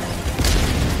way.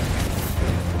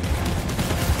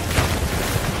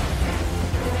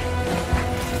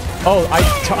 Oh,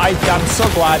 I'm so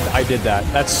glad I did that.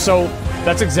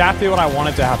 That's exactly what I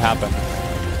wanted to have happen.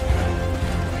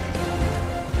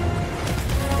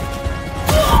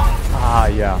 Ah,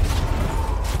 yeah.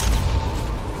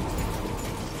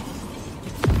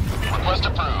 Request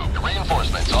approved.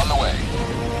 Reinforcements on the way.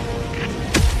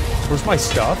 Where's my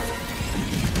stuff?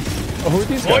 Oh, who are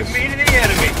these guys? Point me to the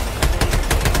enemy.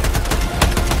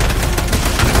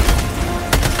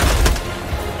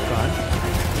 Fine.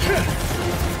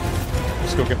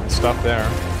 Let's go get my stuff there.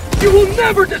 You will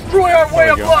never destroy our way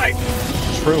of life.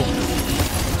 True.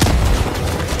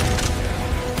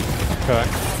 Okay.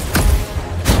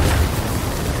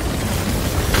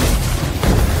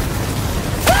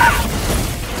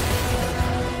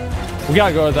 We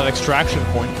gotta go to that extraction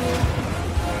point.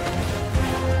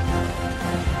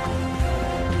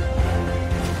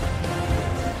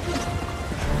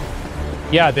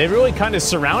 Yeah, they really kind of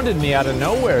surrounded me out of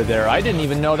nowhere there. I didn't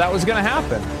even know that was gonna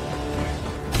happen.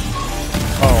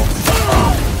 Oh.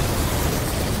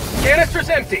 Canister's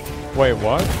empty. Wait,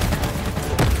 what?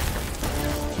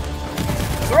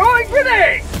 Throwing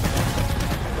grenade.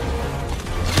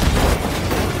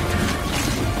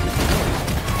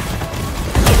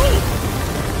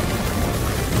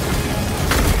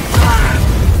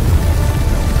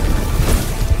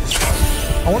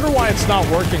 I wonder why it's not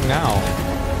working now.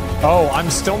 Oh, I'm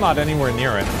still not anywhere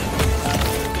near it.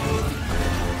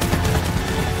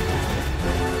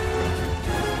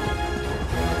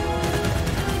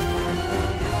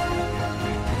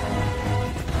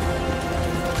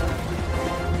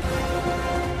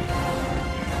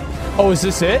 Oh, is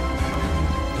this it?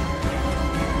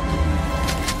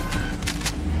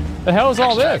 The hell is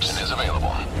all this? Is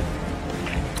available.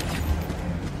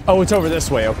 Oh, it's over this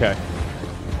way, okay.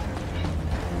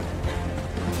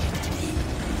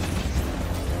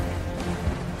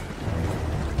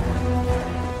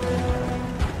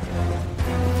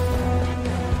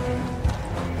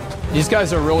 These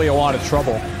guys are really a lot of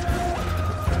trouble.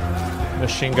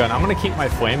 Machine gun. I'm gonna keep my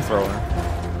flamethrower.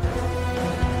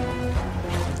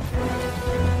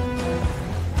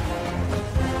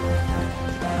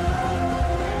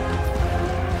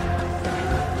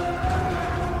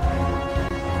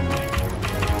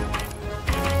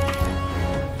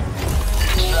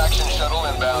 Extraction shuttle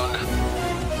inbound.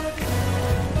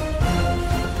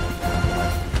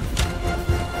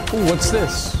 Ooh, what's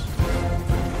this?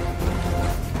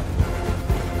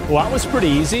 Well, that was pretty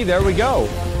easy. There we go.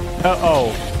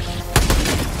 Uh-oh.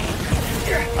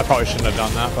 I probably shouldn't have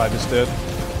done that, but I just did.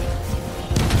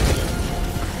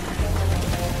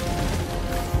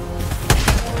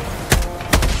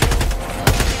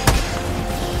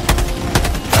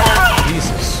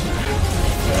 Jesus.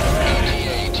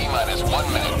 ETA T-minus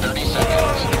 1 minute, 30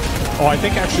 seconds. Oh, I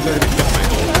think actually they're gonna kill me.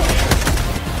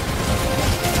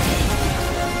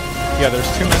 Yeah,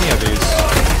 there's too many of these.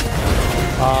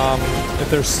 If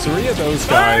there's 3 of those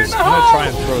guys, I'm gonna try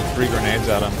and throw 3 grenades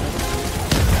at them.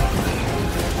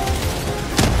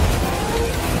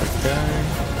 Okay.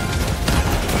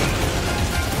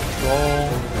 Roll.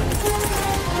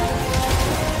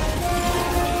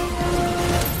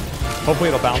 Hopefully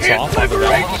it'll bounce off of the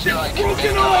back.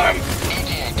 Broken arm!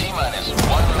 ETA T-minus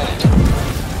 1 minute.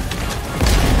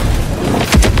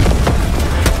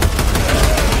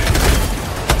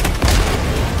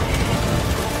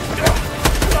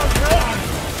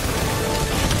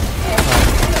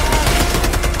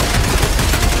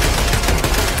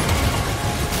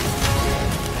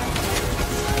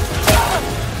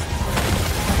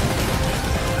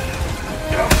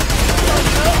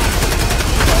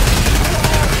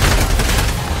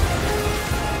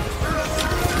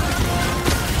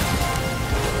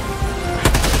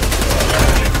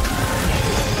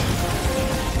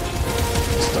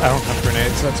 I don't have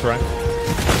grenades, that's right.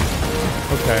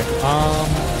 Okay,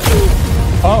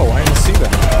 oh, I didn't see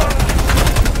them.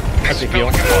 That's a heal.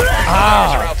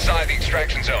 Are outside the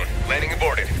extraction zone. Landing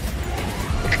aborted.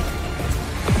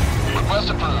 Request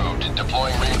approved.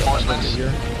 Deploying reinforcements.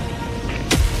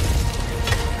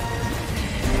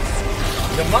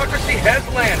 Democracy has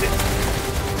landed.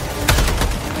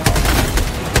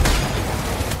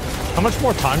 How much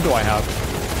more time do I have?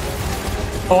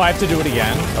 Oh, I have to do it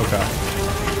again? Okay.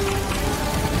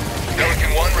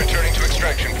 Pelican 1 returning to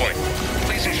extraction point.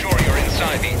 Please ensure you're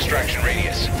inside the extraction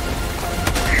radius.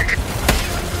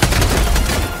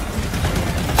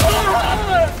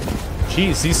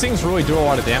 Jeez, these things really do a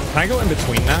lot of damage. Can I go in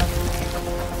between that?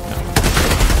 No.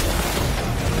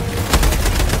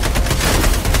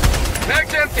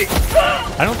 Mag's empty.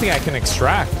 I don't think I can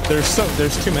extract. There's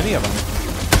too many of them.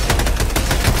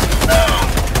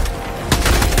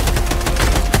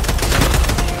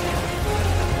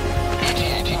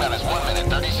 ETA T-minus 1 minute,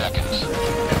 30 seconds.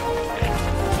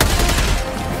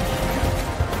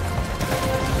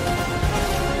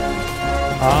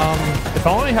 If I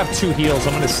only have 2 heals,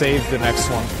 I'm gonna save the next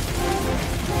one.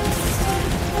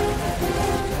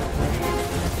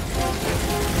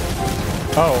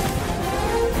 Oh.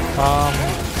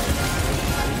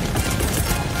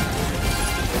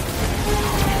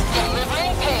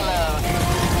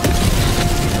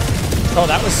 Oh,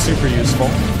 that was super useful.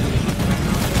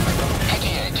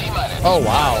 Oh,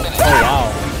 wow. Oh,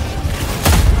 wow.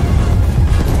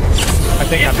 I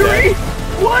think I'm dead.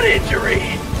 What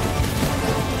injury?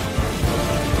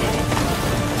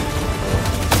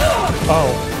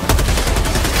 Oh.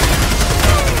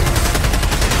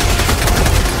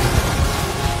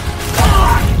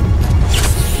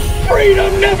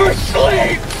 Freedom never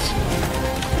sleeps!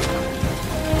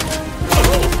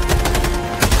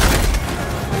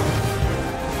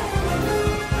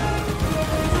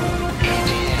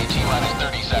 ETA T-minus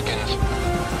 30 seconds.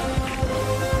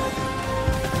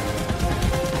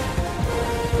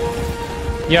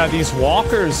 Yeah, these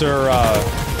walkers are,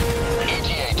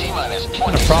 ETA T-minus 20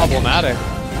 kind of problematic.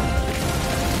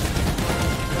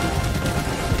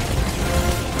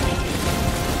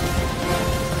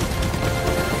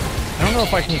 I don't know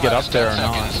if I can get up there or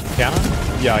not. Can I?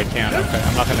 Yeah, I can. Okay,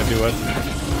 I'm not gonna do it.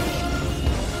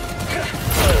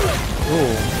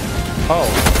 Ooh. Oh.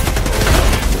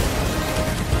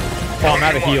 Oh, I'm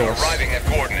out of heals. Arriving at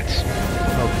coordinates.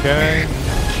 Okay.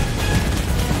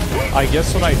 I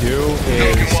guess what I do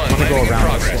is I'm gonna go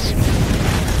around this one.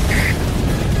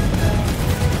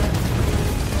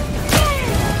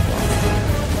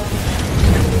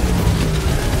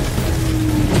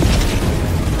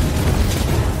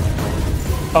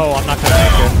 Oh, I'm not gonna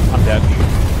make it. I'm dead.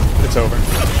 It's over.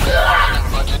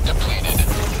 Budget depleted.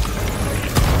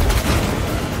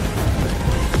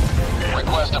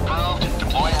 Request approved.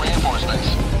 Deploying reinforcements.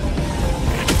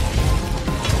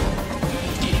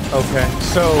 Okay,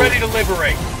 so... Ready to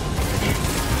liberate.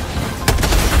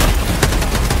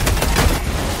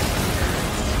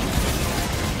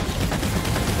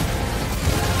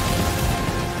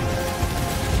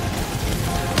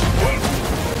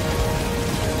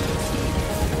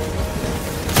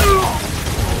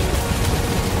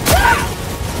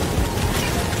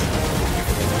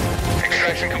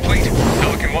 Extraction complete.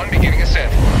 Pelican 1 beginning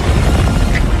ascent.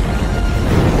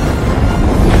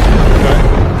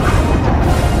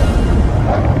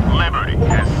 Liberty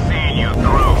has seen you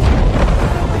through.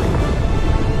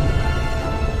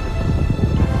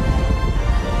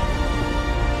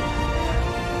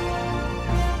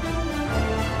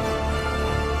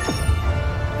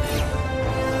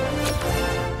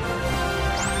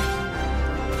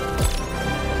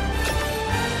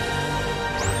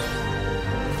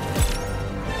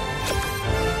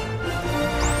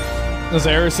 Was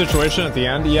the area situation at the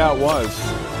end? Yeah, it was.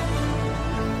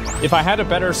 If I had a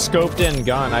better scoped-in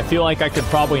gun, I feel like I could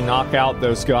probably knock out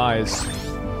those guys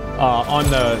on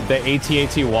the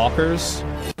AT-AT walkers,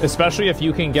 especially if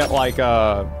you can get like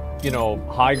you know,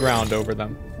 high ground over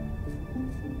them.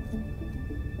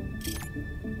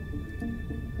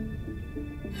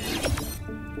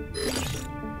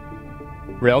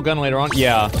 Railgun later on?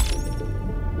 Yeah.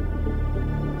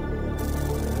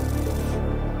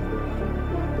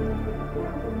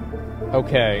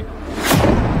 Okay.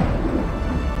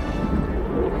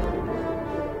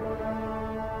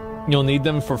 You'll need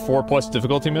them for 4+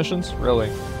 difficulty missions? Really?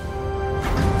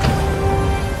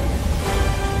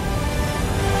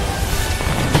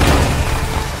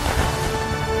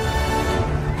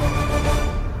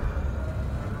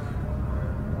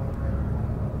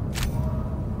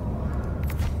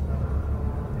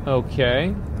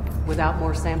 Okay. Without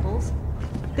more samples,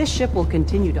 this ship will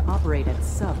continue to operate at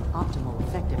sub-optimal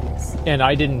effectiveness. And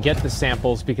I didn't get the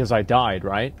samples because I died,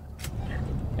 right?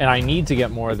 And I need to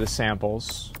get more of the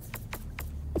samples.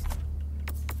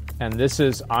 And this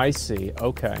is, I see.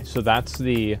 Okay, so that's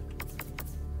the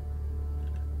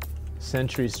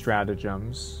sentry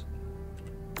stratagems.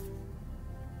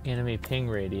 Enemy ping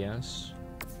radius.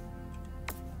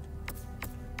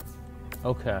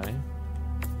 Okay.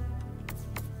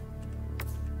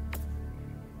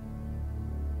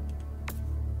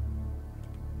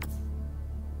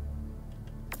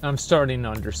 I'm starting to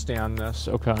understand this.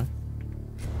 Okay.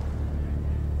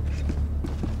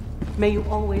 May you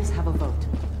always have a vote.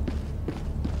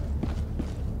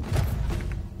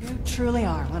 You truly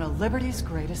are one of Liberty's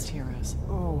greatest heroes.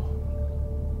 Oh.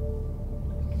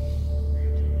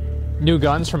 New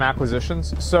guns from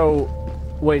acquisitions? So,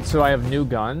 wait, so I have new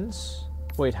guns?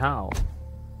 Wait, how?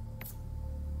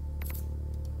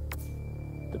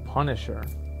 The Punisher.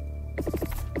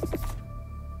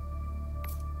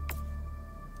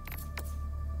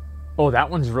 Oh, that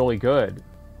one's really good.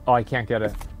 Oh, I can't get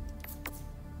it.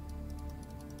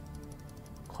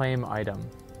 Claim item.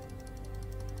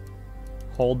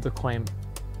 Hold the claim.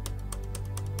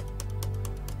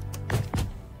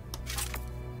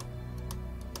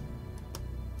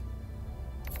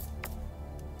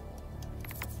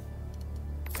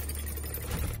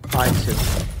 I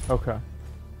see. Okay.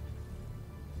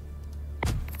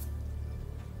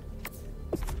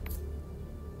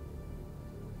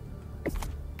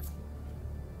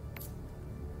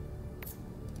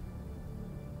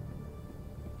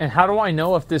 And how do I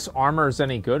know if this armor is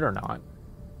any good or not?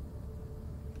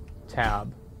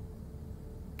 Tab.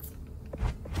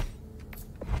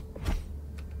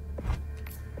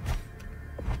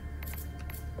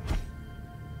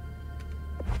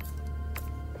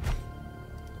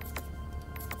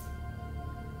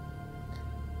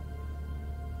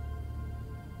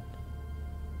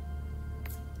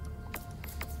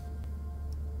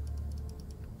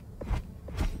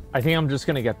 I think I'm just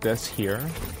gonna get this here.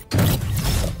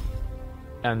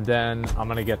 And then I'm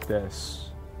gonna get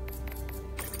this.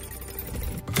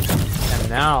 And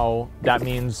now, that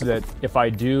means that if I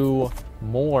do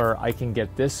more, I can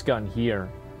get this gun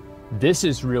here. This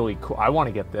is really cool. I want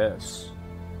to get this.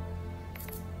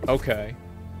 Okay.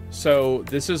 So,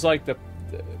 this is like the...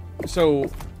 So...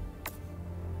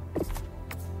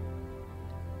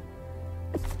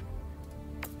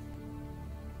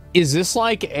 Is this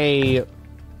like a...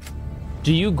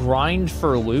 Do you grind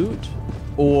for loot?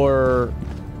 Or...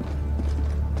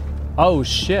 Oh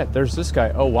shit, there's this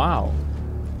guy. Oh wow.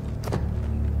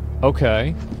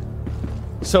 Okay.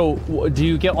 So, do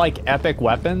you get like epic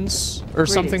weapons or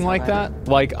something like that?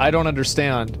 Like, I don't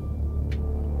understand.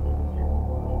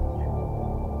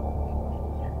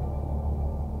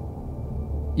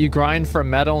 You grind for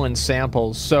metal and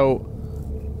samples, so...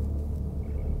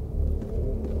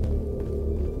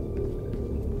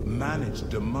 Manage managed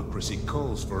democracy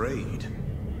calls for aid.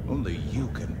 Only you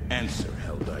can answer,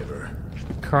 Helldiver.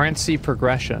 Currency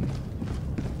progression.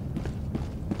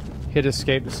 Hit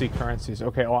escape to see currencies.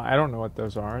 Okay, well, I don't know what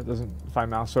those are. It doesn't, if I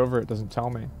mouse over it, doesn't tell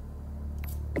me.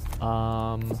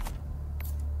 R?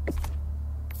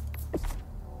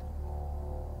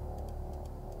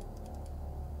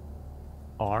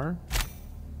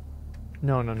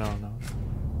 No.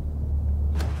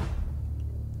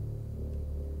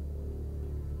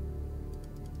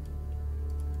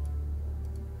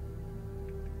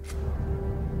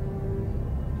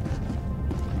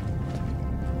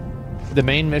 The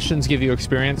main missions give you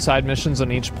experience. Side missions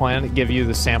on each planet give you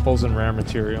the samples and rare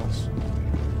materials.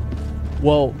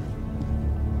 Well,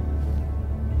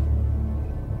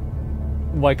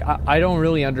 like, I don't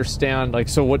really understand. Like,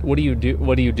 so what do you do?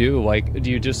 What do you do? Like, do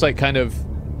you just, like, kind of...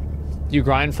 You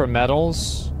grind for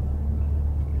metals?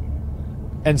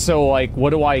 And so, like,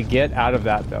 what do I get out of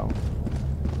that, though?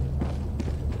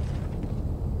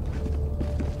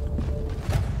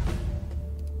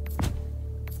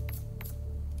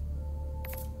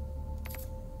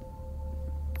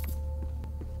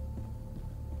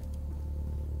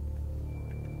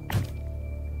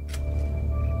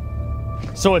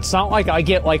 So it's not like I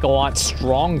get, like, a lot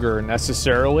stronger,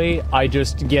 necessarily. I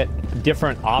just get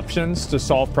different options to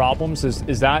solve problems.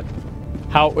 Is that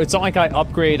how... It's not like I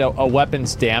upgrade a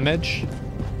weapon's damage.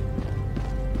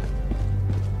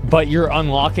 But you're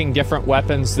unlocking different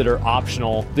weapons that are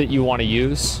optional that you want to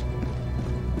use.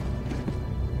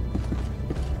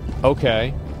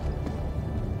 Okay.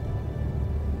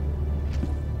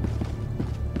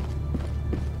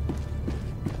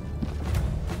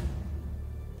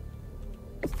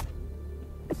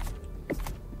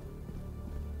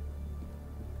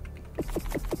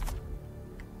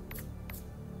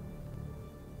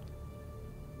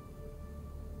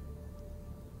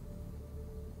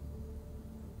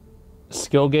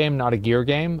 Skill game, not a gear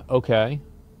game? Okay.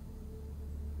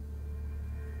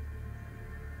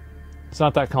 It's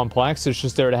not that complex, it's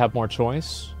just there to have more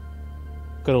choice.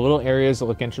 Go to little areas that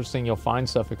look interesting, you'll find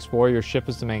stuff, explore. Your ship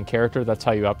is the main character, that's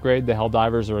how you upgrade. The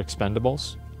Helldivers are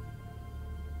expendables.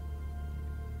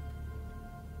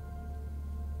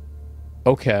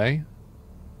 Okay.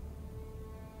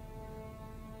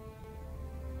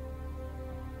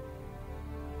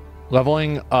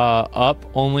 Leveling up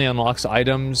only unlocks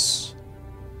items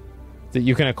that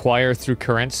you can acquire through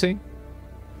currency.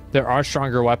 There are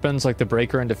stronger weapons like the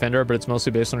Breaker and Defender, but it's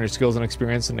mostly based on your skills and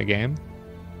experience in the game.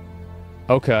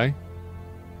 Okay.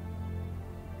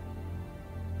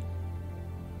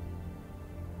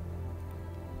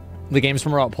 The game's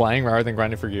more about playing rather than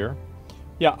grinding for gear.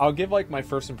 Yeah, I'll give, like, my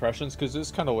first impressions, because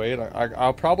it's kind of late.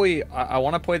 I'll probably... I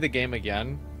want to play the game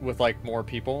again with, like, more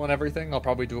people and everything. I'll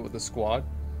probably do it with the squad.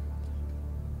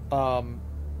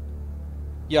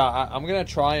 Yeah, I'm gonna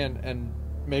try and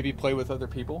maybe play with other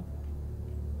people.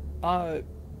 I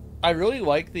really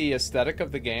like the aesthetic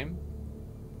of the game.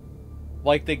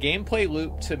 Like, the gameplay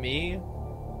loop, to me,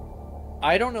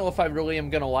 I don't know if I really am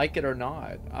gonna like it or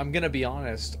not. I'm gonna be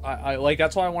honest. I like,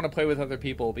 that's why I want to play with other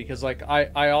people, because, like,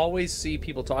 I always see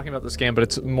people talking about this game,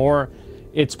 but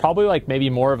it's probably, like, maybe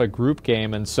more of a group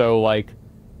game, and so, like,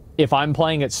 if I'm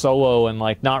playing it solo and,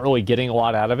 like, not really getting a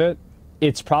lot out of it,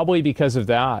 it's probably because of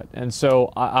that. And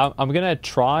so I'm gonna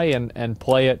try and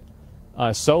play it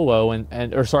solo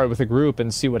or sorry, with a group,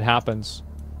 and see what happens,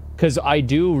 because I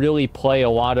do really play a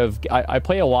lot of I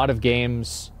play a lot of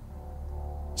games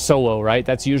solo, right?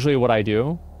 That's usually what I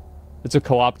do. It's a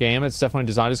co-op game. It's definitely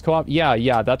designed as co-op.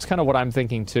 Yeah, that's kind of what I'm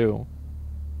thinking too.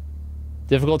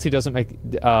 Difficulty doesn't make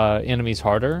enemies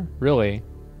harder, really?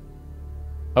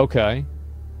 Okay.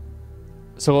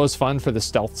 Solo is fun for the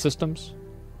stealth systems.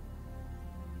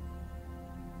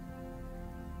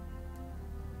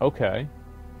 Okay.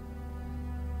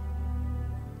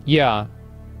 Yeah.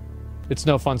 It's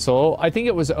no fun solo. I think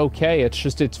it was okay. It's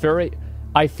just, it's very...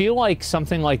 I feel like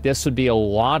something like this would be a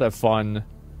lot of fun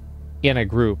in a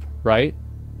group, right?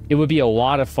 It would be a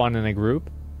lot of fun in a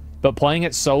group. But playing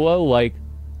it solo, like,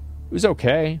 it was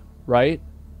okay, right?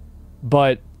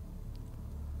 But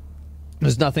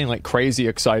there's nothing, like, crazy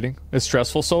exciting. It's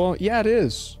stressful solo? Yeah, it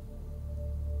is.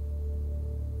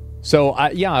 So,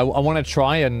 I want to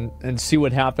try and see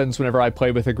what happens whenever I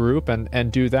play with a group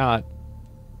and do that.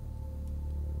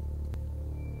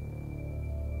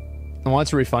 I want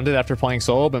to refund it after playing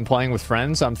solo. Been playing with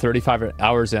friends. I'm 35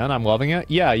 hours in. I'm loving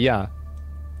it. Yeah.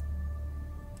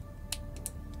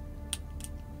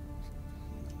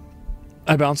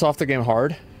 I bounce off the game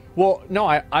hard. Well, no,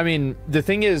 I mean, the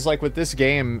thing is, like, with this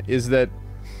game is that,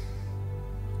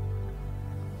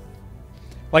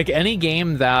 like, any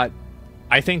game that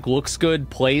I think looks good,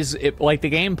 plays it like the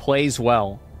game plays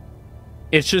well.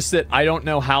 It's just that I don't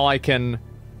know how I can,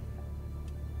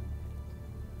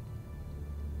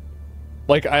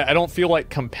 like, I don't feel like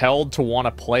compelled to want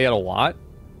to play it a lot.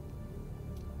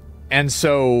 And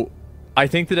so I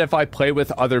think that if I play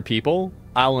with other people,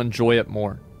 I'll enjoy it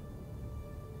more.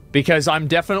 Because I'm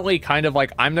definitely kind of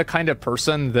like, I'm the kind of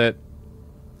person that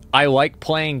I like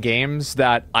playing games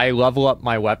that I level up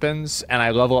my weapons and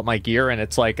I level up my gear, and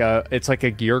it's like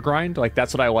a gear grind. Like,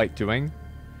 that's what I like doing.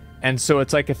 And so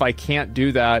it's like, if I can't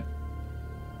do that,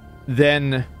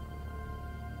 then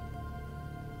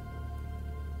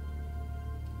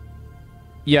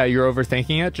yeah, you're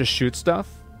overthinking it. Just shoot stuff.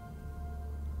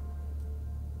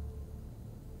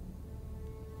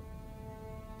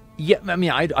 Yeah, I mean,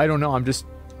 I don't know. I'm just,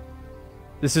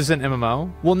 this isn't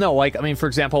MMO. Well, no, like, I mean, for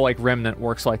example, like Remnant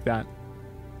works like that.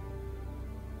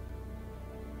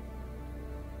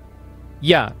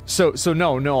 Yeah. So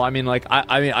no. I mean, like,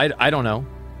 I don't know.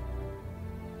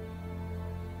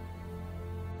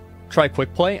 Try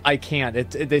quick play? I can't.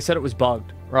 They said it was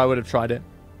bugged, or I would have tried it.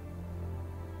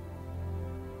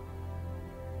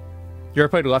 You ever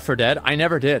played Left 4 Dead? I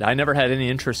never did. I never had any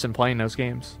interest in playing those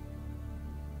games.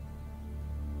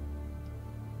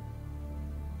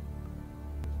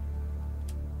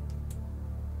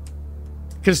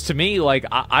 Because to me, like,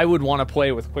 I would want to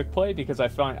play with quick play because I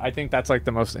think that's like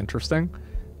the most interesting.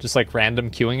 Just like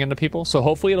random queuing into people. So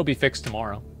hopefully it'll be fixed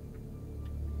tomorrow.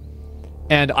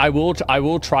 And I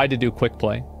will try to do quick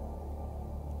play.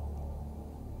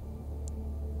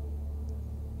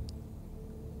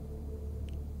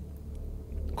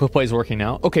 Quick play is working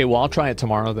now. Okay, well, I'll try it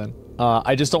tomorrow then.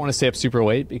 I just don't want to stay up super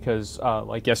late because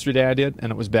like yesterday I did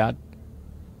and it was bad.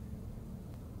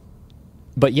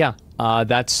 But yeah,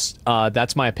 that's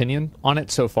my opinion on it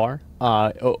so far.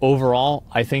 Overall,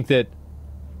 I think that,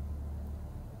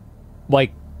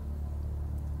 like,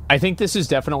 I think this is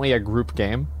definitely a group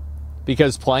game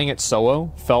because playing it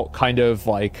solo felt kind of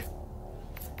like,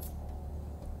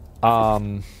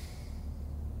 kind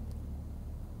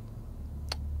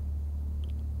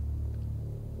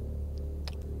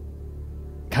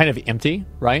of empty,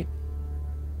 right?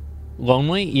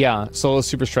 Lonely? Yeah. Solo's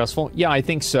super stressful? Yeah, I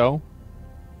think so.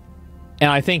 And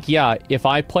I think, yeah, if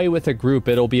I play with a group,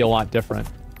 it'll be a lot different.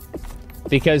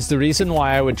 Because the reason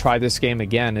why I would try this game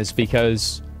again is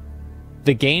because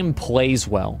the game plays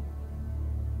well.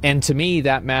 And to me,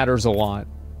 that matters a lot.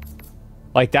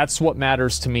 Like, that's what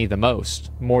matters to me the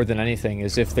most, more than anything,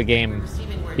 is if the game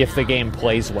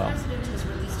plays well.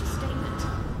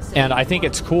 And I think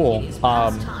it's cool.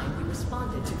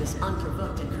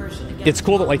 It's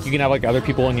cool that, like, you can have, like, other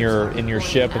people in your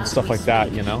ship and stuff like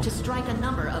that, you know?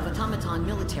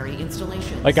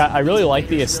 Like, I really like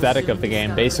the aesthetic of the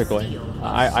game, basically.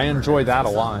 I enjoy that a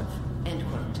lot.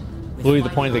 Really, the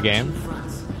point of the game.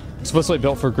 Explicitly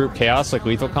built for group chaos, like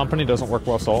Lethal Company, doesn't work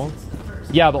well solo.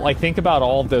 Yeah, but, like, think about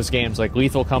all of those games, like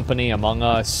Lethal Company, Among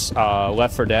Us,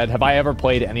 Left 4 Dead. Have I ever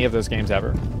played any of those games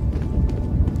ever?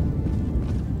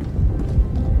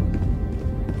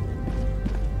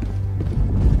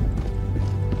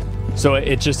 So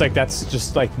it's just like, that's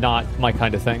just like not my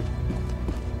kind of thing.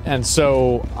 And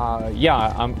so, yeah,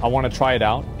 I want to try it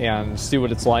out and see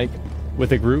what it's like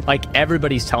with a group. Like,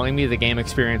 everybody's telling me the game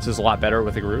experience is a lot better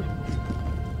with a group.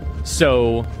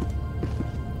 So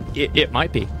it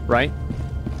might be, right?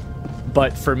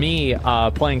 But for me,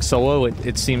 playing solo,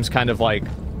 it seems kind of like,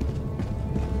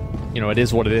 you know, it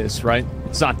is what it is, right?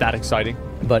 It's not that exciting.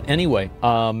 But anyway,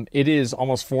 it is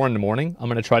almost 4 in the morning. I'm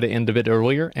going to try to end a bit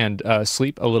earlier and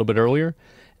sleep a little bit earlier.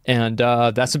 And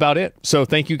that's about it. So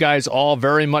thank you guys all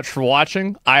very much for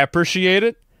watching. I appreciate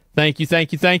it. Thank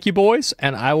you, boys.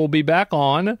 And I will be back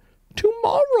on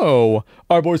tomorrow.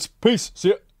 All right, boys. Peace. See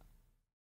ya.